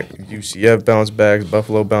back, UCF bounce back,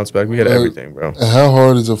 Buffalo bounce back. We had everything, bro. And how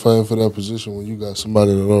hard is it fighting for that position when you got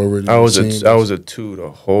somebody that already? I was a 2 the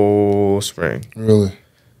whole spring. Really?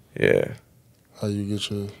 Yeah. How you get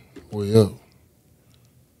your way up?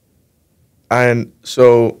 And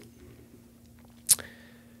so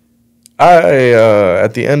I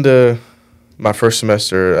at the end of my first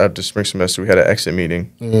semester, after spring semester, we had an exit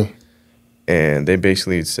meeting. Yeah. And they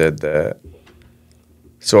basically said that.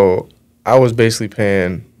 So I was basically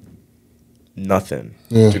paying nothing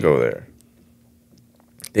to go there.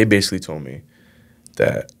 They basically told me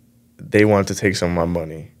that they wanted to take some of my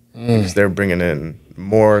money because they're bringing in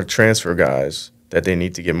more transfer guys that they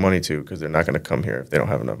need to get money to because they're not going to come here if they don't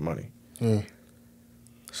have enough money. Yeah.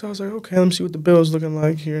 So I was like, okay, let me see what the bill's looking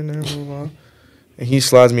like here and there, blah, blah, blah. And he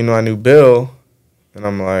slides me my new bill, and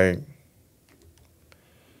I'm like,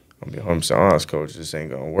 I'm so honest, coach, this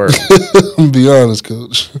ain't going to work. Be honest,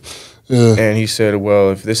 coach. Yeah. And he said,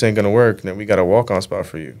 well, if this ain't going to work, then we got a walk-on spot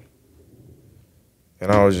for you.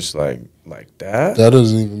 And I was just like that? That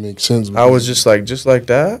doesn't even make sense. I was just like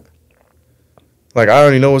that? Like, I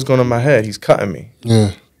already know what's going on in my head. He's cutting me.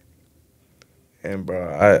 Yeah. And,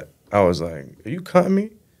 bro, I was like, are you cutting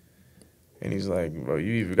me? And he's like, bro,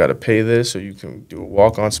 you either got to pay this or you can do a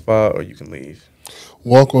walk-on spot or you can leave.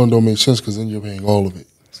 Walk-on don't make sense because then you're paying all of it.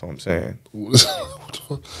 That's what I'm saying. What the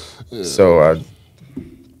fuck? Yeah. So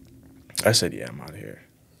I said, yeah, I'm out of here.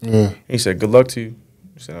 Yeah. He said, good luck to you.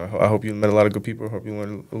 He said, I hope you met a lot of good people. I hope you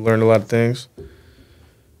learned a lot of things.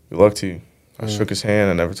 Good luck to you. I shook his hand.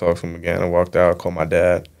 I never talked to him again. I walked out, called my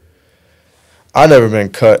dad. I never been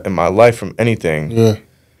cut in my life from anything. Yeah.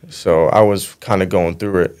 So I was kind of going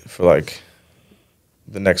through it for like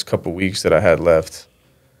the next couple weeks that I had left.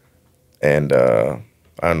 And I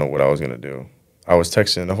don't know what I was going to do. I was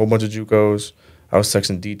texting a whole bunch of JUCOs. I was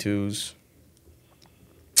texting D2s.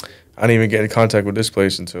 I didn't even get in contact with this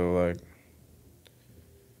place until like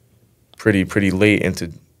pretty late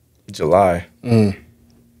into July. And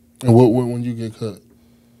what when you get cut?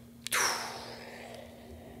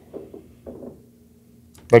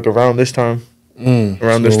 Like around this time.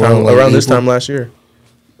 Around April? this time last year.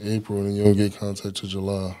 April, and you don't get contact till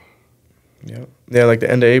July. Yeah, like the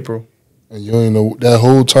end of April. And you ain't know that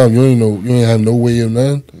whole time. You ain't have no way of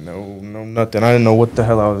nothing. No, nothing. I didn't know what the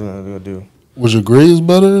hell I was gonna do. Was your grades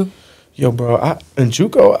better? Yo, bro, in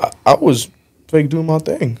JUCO, I was fake doing my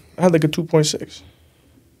thing. I had like a 2.6.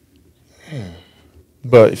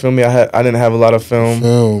 But you feel me? I didn't have a lot of film.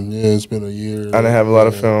 Yeah, it's been a year. I didn't have a lot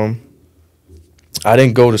of film. I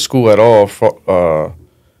didn't go to school at all for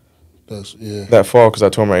that fall because I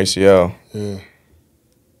tore my ACL. Yeah.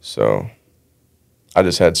 So I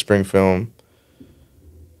just had spring film,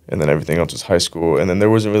 and then everything else was high school. And then there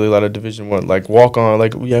wasn't really a lot of Division I, like walk on.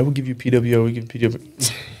 Like, yeah, we'll give you PWO. We give you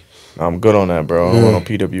PWO. I'm good on that, bro. I'm on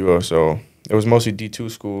PWO. So it was mostly D2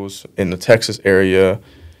 schools in the Texas area,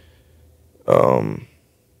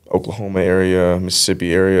 Oklahoma area,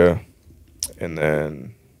 Mississippi area, and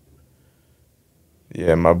then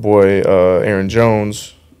my boy Aaron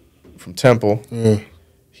Jones from Temple. Yeah.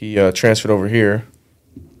 He transferred over here,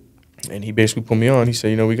 and he basically put me on. He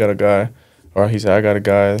said, we got a guy, or he said, I got a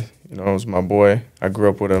guy. It was my boy. I grew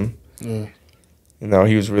up with him. Yeah.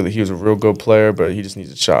 He was a real good player, but he just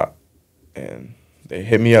needs a shot. And they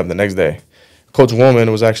hit me up the next day. Coach Woolman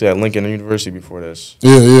was actually at Lincoln University before this.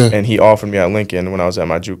 Yeah. And he offered me at Lincoln when I was at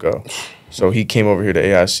my JUCO. So he came over here to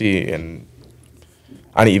AIC, and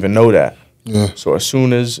I didn't even know that. Yeah. So as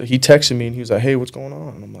soon as he texted me, and he was like, hey, what's going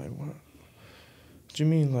on? And I'm like, what? What do you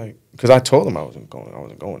mean? Like, because I told him I wasn't going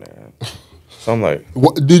there. So I'm like,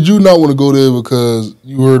 did you not want to go there because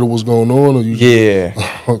you heard what's going on, or you? Yeah.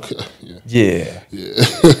 Okay. Yeah.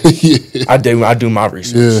 Yeah. I do my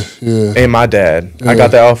research. Yeah. And my dad. I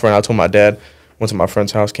got that offer, and I told my dad. Went to my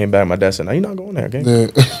friend's house, came back. My dad said, "No, you're not going there, gang." Yeah.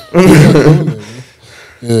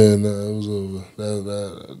 It was over.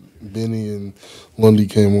 That Benny and Lundy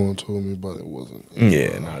came on and told me about it. Wasn't.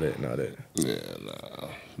 Yeah, not it. Yeah,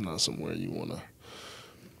 not somewhere you want to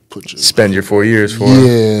put your spend your 4 years for.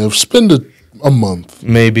 Yeah, spend a month.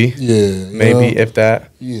 Maybe. Yeah. Maybe if that.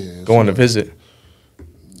 Yeah. Go on a visit.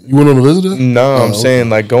 You went on a visit? No, I'm saying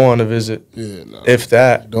like go on a visit. Yeah. Nah, if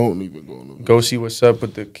that. Don't even go on a visit. Go see what's up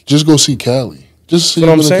with the. Just go see Cali. Just see what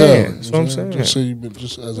I'm saying. That's what I'm saying. Just say you've been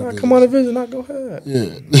just as a come on a visit. Not go ahead.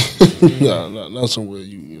 Yeah. not somewhere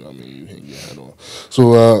you hang your hat on.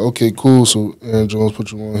 So okay, cool. So Aaron Jones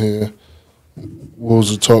put you on here. What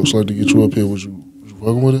was the talks like to get you up here? Was you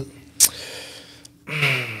working with it?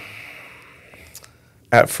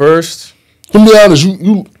 At first, to be honest,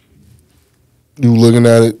 you looking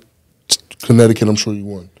at it. Connecticut, I'm sure you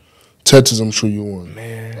won. Texas, I'm sure you won.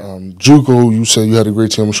 Man. JUCO, you said you had a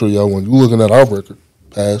great team. I'm sure y'all won. You looking at our record,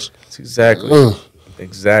 pass. That's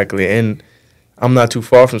exactly. And I'm not too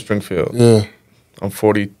far from Springfield. Yeah. I'm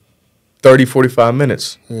 45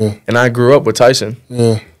 minutes. Yeah. And I grew up with Tyson.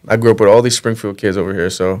 Yeah. I grew up with all these Springfield kids over here,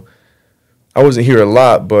 so I wasn't here a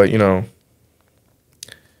lot, but,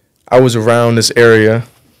 I was around this area,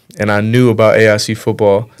 and I knew about AIC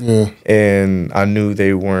football. Yeah. And I knew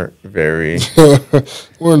they weren't very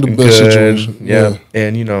we're in the best situation. Yeah.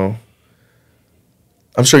 And,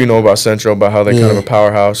 I'm sure you know about Central, about how they're kind of a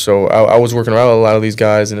powerhouse. So I was working around with a lot of these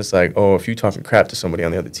guys, and it's like, oh, if you talking crap to somebody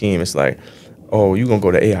on the other team, it's like, oh, you going to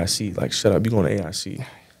go to AIC. Like, shut up. You going to AIC.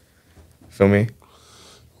 Feel me?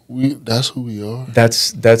 That's who we are.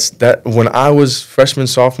 That's that. When I was freshman,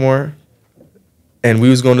 sophomore, and we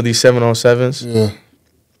was going to these 7-on-7s. Yeah.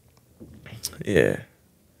 Yeah.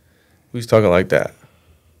 We was talking like that.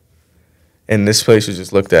 And this place was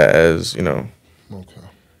just looked at as, Okay.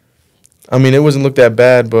 I mean, it wasn't looked at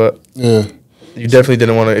bad, but yeah, you definitely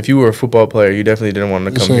didn't want to. If you were a football player, you definitely didn't want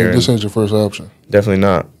to come here. This ain't your first option. Definitely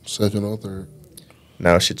not. Second or third.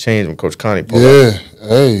 Now it should change when Coach Connie pulled up. Yeah,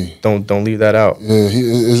 hey. Don't leave that out. Yeah,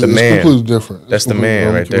 it's the man. It's completely different. That's the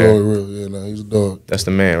man right there. Real. Yeah, no, he's a dog. That's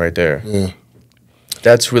the man right there. Yeah.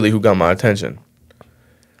 That's really who got my attention.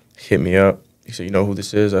 Hit me up. He said, "You know who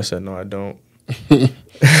this is?" I said, "No, I don't."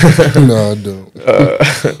 No, I don't.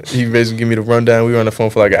 He basically gave me the rundown. We were on the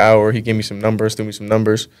phone for like an hour. He gave me some numbers, threw me some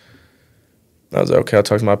numbers. I was like, okay, I'll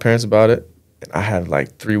talk to my parents about it. And I had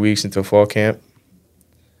like 3 weeks until fall camp.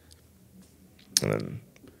 And then,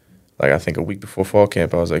 like, I think a week before fall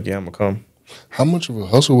camp, I was like, yeah, I'm going to come. How much of a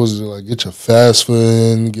hustle was it? Like, get your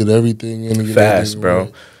FAFSA in, get everything in? Get fast, everything bro.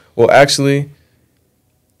 Right? Well, actually,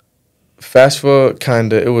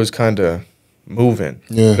 FAFSA it was kind of moving.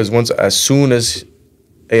 Yeah. Because as soon as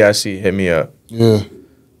AIC hit me up, yeah,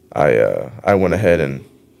 I went ahead and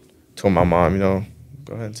told my mom, go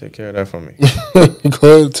ahead and take care of that for me. Go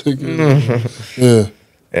ahead and take care of it. Yeah.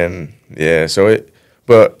 And, yeah,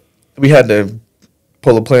 but we had to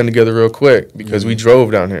pull a plan together real quick because we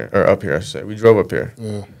drove down here, or up here, I should say. We drove up here.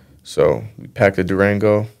 Yeah. So we packed a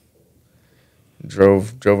Durango,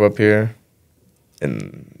 drove up here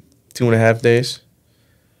in 2.5 days,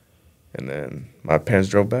 and then my parents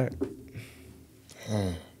drove back.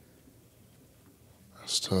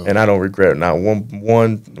 That's tough. And I don't regret it. Not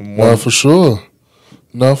one. Not for sure.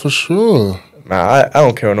 Not for sure. Nah, I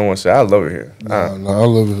don't care what no one says. I love it here. I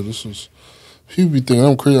love it. People be thinking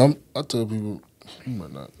I'm crazy. I tell people, you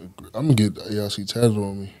might not agree. I'm gonna get AIC tatted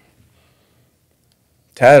on me.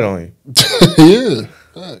 Tatted on you? Yeah.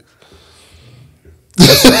 Right.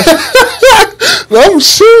 I'm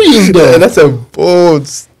serious though. Yeah, that's a bold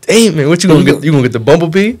statement. What you gonna get? You gonna get the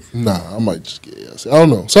bumblebee? Nah, I might just get AIC. I don't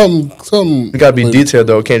know. Something. It gotta be detailed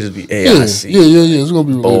though. It can't just be AIC. Yeah. It's gonna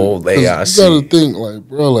be bold AIC. You gotta think like,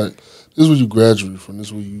 bro, like this is where you graduate from. This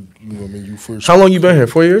is where you know what I mean. You first. How long you been here?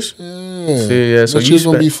 4 years? Yeah. See, yeah. So Next you year's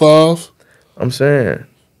gonna be 5. I'm saying.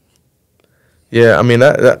 Yeah, I mean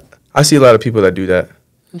that I see a lot of people that do that.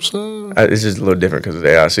 I'm saying. It's just a little different because it's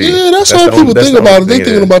AIC. Yeah, that's how people think about it. They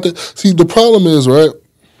thinking about that. See, the problem is, right,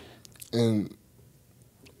 and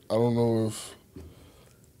I don't know if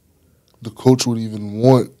the coach would even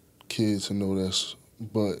want kids to know this,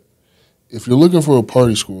 but if you're looking for a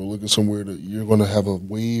party school, looking somewhere that you're going to have a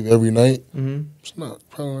wave every night, it's probably not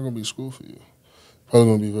going to be a school for you. Probably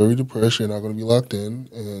going to be very depressed. You're not going to be locked in,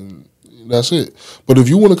 and that's it. But if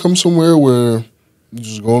you want to come somewhere where you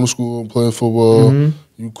just going to school and playing football,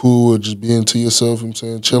 you cool with just being to yourself, you know what I'm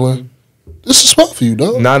saying, chilling, this is a spot for you,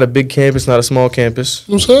 dog. Not a big campus, not a small campus.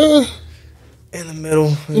 You know what I'm saying? In the middle.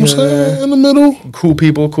 You know what I'm saying? In the middle. Cool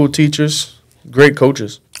people, cool teachers, great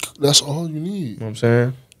coaches. That's all you need. You know what I'm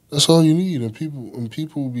saying? That's all you need. And people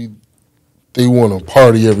they want to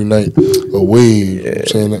party every night, a wave. Yeah, You know what I'm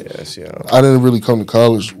saying? yes, yeah. I didn't really come to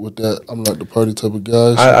college with that. I'm not the party type of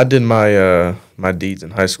guy. So I did my my deeds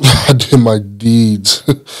in high school. I did my deeds.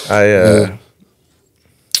 Yeah.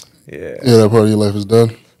 Yeah, that part of your life is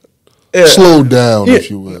done. Yeah. Slow down, if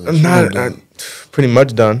you will. Not pretty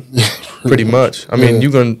much done. Pretty much. I mean,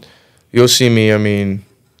 you'll see me. I mean,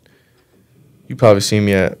 you probably see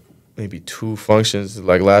me at maybe 2 functions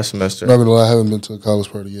like last semester. Not gonna lie, I haven't been to a college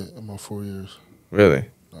party yet in my 4 years. Really?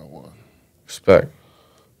 Not one. Respect.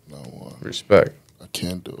 Not one. Respect. I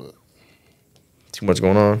can't do it. Too much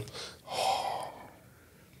going on.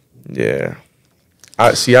 Yeah.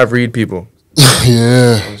 I read people. Yeah. You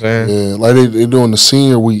know what I'm saying? Yeah. Like they doing the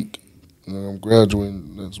senior week. You know, I'm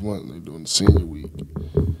graduating next month. They doing the senior week.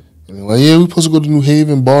 And they're like, yeah, we supposed to go to New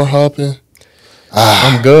Haven bar hopping.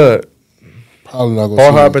 I'm good. Probably not going to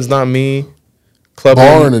Bar hopping's not me. Clubbing.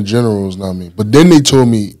 Barring in general is not me. But then they told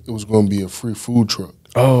me it was going to be a free food truck.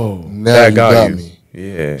 Oh, Now that you got me.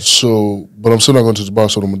 Yeah. So, but I'm still not going to the bar.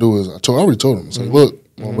 So what I'm going to do is, I already told them. I said, look,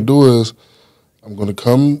 what I'm going to do is, I'm going to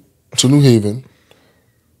come to New Haven.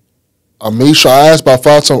 I made sure I asked about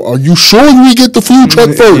 5 times, are you sure we get the food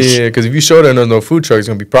truck first? Yeah, because if you show them there's no food truck, it's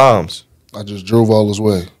going to be problems. I just drove all this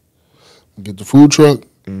way. Get the food truck.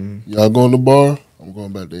 Y'all go in the bar. I'm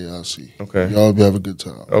going back to AIC. Okay. Y'all be have a good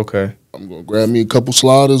time. Okay. I'm going to grab me a couple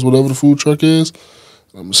sliders, whatever the food truck is, and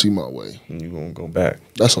I'm going to see my way. And you're going to go back.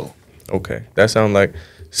 That's all. Okay. That sounds like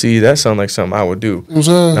something I would do. You know what I'm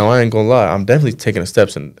saying? Now, I ain't going to lie. I'm definitely taking a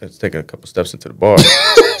couple steps into the bar.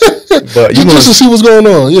 But just to see what's going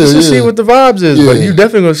on. Yeah, just to see what the vibes is. But you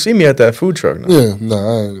definitely going to see me at that food truck now. Yeah. Nah,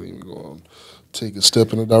 I ain't even going to take a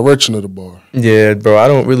step in the direction of the bar. Yeah, bro. I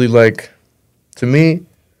don't really like, to me,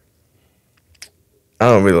 I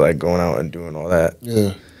don't really like going out and doing all that.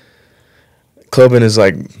 Yeah. Clubbing is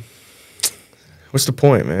like, what's the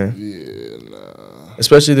point, man? Yeah, nah.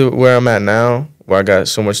 Especially where I'm at now, where I got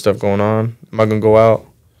so much stuff going on. Am I going to go out,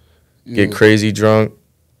 get crazy drunk,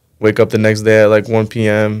 wake up the next day at like 1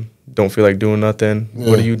 p.m., don't feel like doing nothing? Yeah.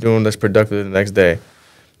 What are you doing that's productive the next day?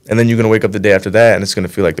 And then you're going to wake up the day after that, and it's going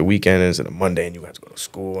to feel like the weekend is and a Monday, and you have to go to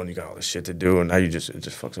school, and you got all this shit to do, and now it just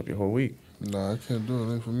fucks up your whole week. Nah, I can't do it.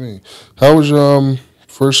 It ain't for me. How was your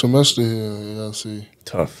first semester here at AIC?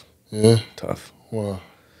 Tough. Yeah? Tough. Why?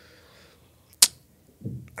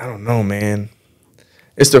 I don't know, man.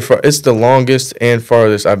 It's the longest and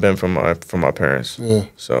farthest I've been from my parents. Yeah.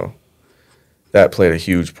 So that played a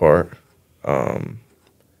huge part.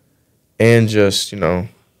 And just, I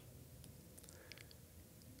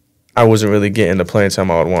wasn't really getting the playing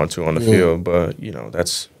time I would want to on the field, but,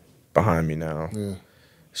 that's behind me now. Yeah.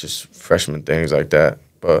 It's just freshman things like that.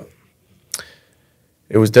 But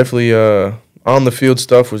it was definitely, on the field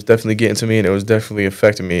stuff was definitely getting to me, and it was definitely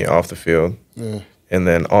affecting me off the field. Yeah. And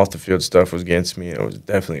then off the field stuff was getting to me, and it was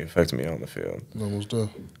definitely affecting me on the field. Almost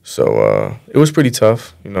done. So it was pretty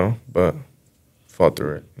tough, but fought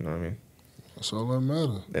through it, you know what I mean? That's all that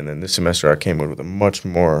matters. And then this semester I came in with a much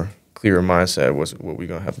more clearer mindset was what we're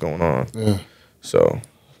going to have going on. Yeah. So.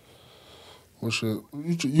 What's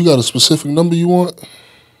you got a specific number you want?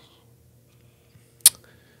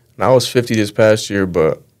 Now I was 50 this past year,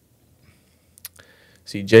 but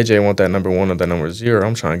see, JJ want that number 1 or that number 0.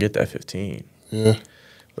 I'm trying to get that 15. Yeah.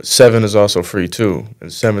 But 7 is also free, too.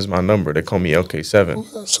 And 7 is my number. They call me LK7. Who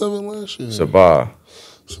got 7 last year? Sabah.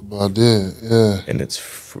 That's about it, yeah. And it's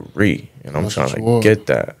free. And I'm That's trying what you to want. get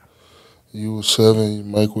that. You was 7,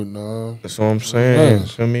 Mike with 9. That's what I'm saying.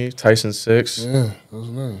 Nice. Feel me? Tyson 6. Yeah, that's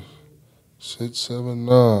nice. 6, 7,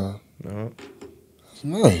 9. No, That's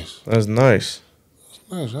nice. that's nice.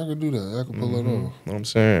 Nice. I could do that. I could pull that off. Know what I'm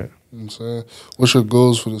saying? You know what I'm saying? What's your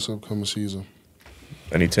goals for this upcoming season?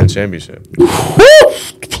 I need 10 championship.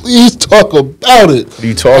 Please talk about it. What are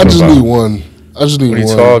you talking about? I just need one. I just need What are one.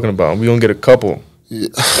 you talking about? We gonna get a couple. Yeah,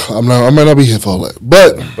 I might not be here for all that,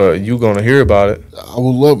 But you gonna hear about it.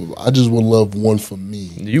 I just would love one for me.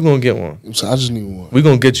 You gonna get one. I just need one. We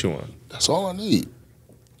gonna get you one. That's all I need.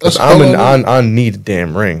 Cause That's all I need. I need a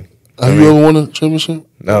damn ring. Have you ever won a championship?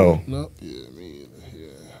 No. No. Yeah, me either. Yeah.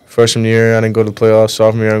 Freshman year, I didn't go to the playoffs.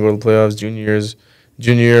 Sophomore year, I didn't go to the playoffs.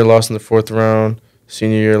 Junior year, lost in the 4th round.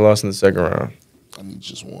 Senior year, lost in the 2nd round. I need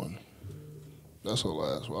just one. That's all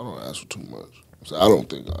I ask for. I don't ask for too much. I don't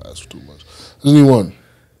think I ask for too much. I just need one. You know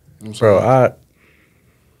what I'm Bro, saying?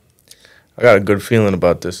 I got a good feeling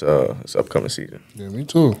about this upcoming season. Yeah, me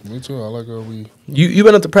too. Me too. I like how we. You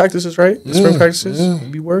been at the practices, right? The spring practices? Yeah. You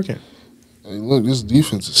be working. Hey, look, this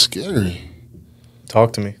defense is scary.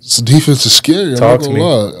 Talk to me. This defense is scary. Talk to I'm me.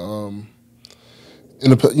 not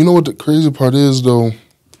gonna lie. You know what the crazy part is, though?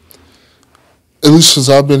 At least since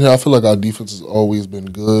I've been here, I feel like our defense has always been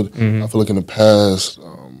good. Mhm. I feel like in the past,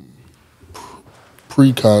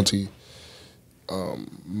 pre-Conti,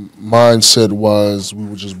 mindset-wise, we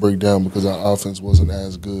would just break down because our offense wasn't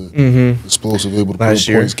as good. Mm-hmm. Explosive, able to put Last up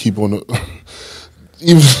year. points, keep on the...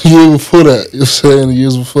 Even the year before that, you know what I'm saying? The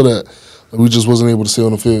years before that, like, we just wasn't able to stay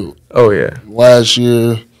on the field. Oh, yeah. Last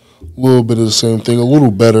year, a little bit of the same thing, a little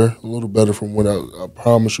better from what I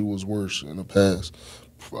promise you was worse in the past.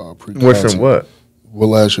 Worse than what? What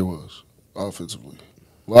last year was offensively.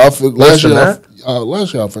 Last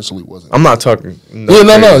year offensively wasn't. I'm not talking.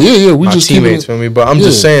 Yeah. We my just teammates for me, but I'm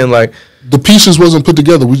just saying, like, the pieces wasn't put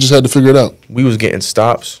together. We just had to figure it out. we was getting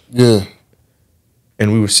stops Yeah,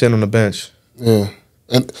 and we were sitting on the bench. yeah,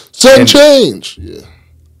 and sudden change. Yeah,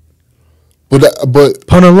 but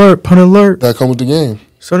Punt alert! Punt alert! that come with the game.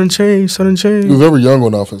 Sudden change! Sudden change! We were very young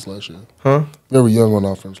on offense last year. Huh? Very young on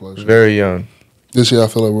offense last year. Very young. This year, I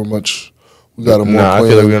feel like we got a more. I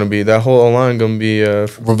feel like we're gonna be that whole line gonna be.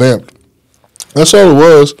 Revamped. That's all it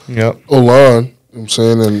was. Yep. O-line, you know what I'm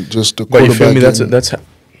saying, and just the But quarterback. you feel me? getting- That's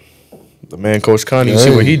the man, Coach Connie. You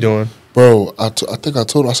see what he doing? Bro, I think I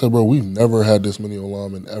told him, I said, bro, we've never had this many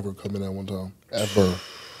O-linemen ever come in at one time.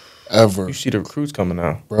 Ever. You see the recruits coming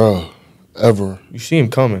out. Bro, ever. You see him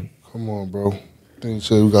coming. Come on, bro. Then you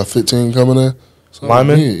said we got 15 coming in? That's all we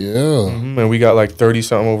Linemen? need, Yeah. Mm-hmm. And we got like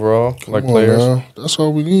 30-something overall, Come like on, players. man. That's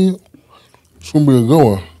all we need. It's going to be a good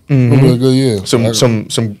one. It's Mhm. going to be a good year.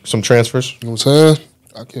 Some transfers. You know what I'm saying?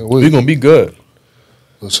 I can't wait. We're gonna be good.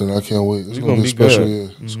 Listen, I can't wait. It's We going to gonna be a be special good.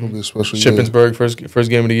 year. It's going to be a special year. Shippensburg first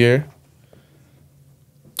game of the year.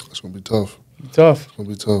 It's going to be tough. Be tough. It's going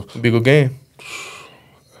to be tough. It'll be a good game.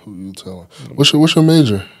 Who you telling? What's your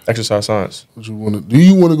major? Exercise science. What you want to? Do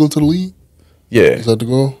you want to go to the league? Yeah. Is that the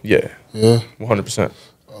goal? Yeah. Yeah. 100%.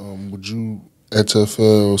 Would you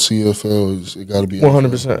XFL, CFL? It got to be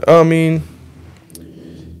 100%. I mean,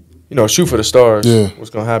 shoot for the stars. Yeah. What's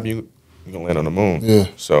gonna happen? You're gonna land on the moon. Yeah.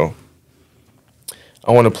 So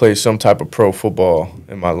I want to play some type of pro football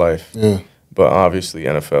in my life. Yeah. But obviously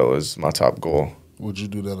NFL is my top goal. Would you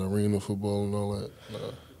do that arena football and all that? Nah.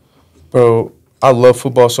 Bro, I love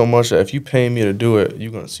football so much that if you pay me to do it,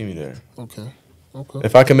 you're gonna see me there. Okay.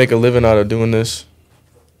 If I can make a living out of doing this,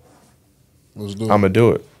 Let's do it. I'm gonna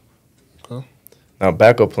do it. Okay. Now,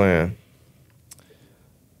 backup plan.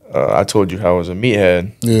 I told you how I was a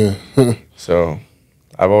meathead, Yeah. so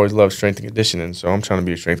I've always loved strength and conditioning. So I'm trying to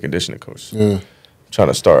be a strength and conditioning coach. Yeah.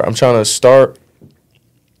 I'm trying to start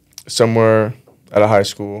somewhere at a high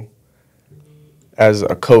school as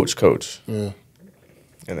a coach, Yeah.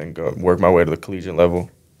 and then go work my way to the collegiate level.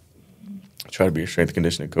 Try to be a strength and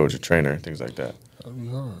conditioning coach, a trainer, things like that. That'd be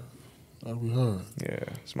hard. That'd be hard. Yeah,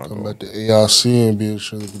 it's my Come goal. back to AIC and be a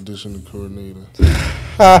strength and conditioning coordinator.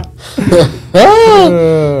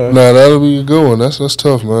 Nah, that'll be a good one. That's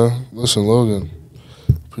tough, man. Listen, Logan,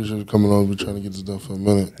 appreciate you coming on. We're trying to get this done for a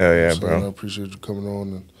minute. Hell yeah, So, bro. I appreciate you coming on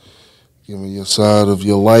and giving your side of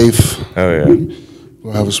your life. Hell yeah.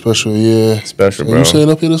 We'll have a special year. Special, So bro. you staying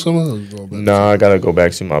up here this summer? Or you going back? Nah, I gotta go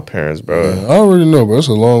back to my parents, bro. Yeah, I already know, bro. It's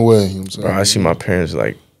a long way. You know what I'm saying? Bro, I see my parents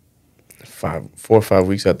like 4 or 5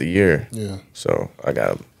 weeks out the year. Yeah. So I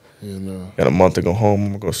got Yeah, no. a month to go home. I'm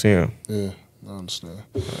gonna go see him. Yeah, I understand.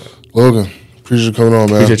 Logan, appreciate you coming on,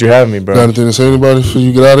 man. Appreciate you having me, bro. Got anything to say to anybody before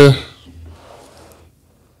you get out of here?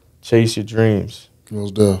 Chase your dreams.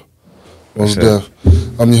 Most deaf. That's Most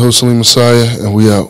deaf. I'm your host, Saleem Messiah, and we out.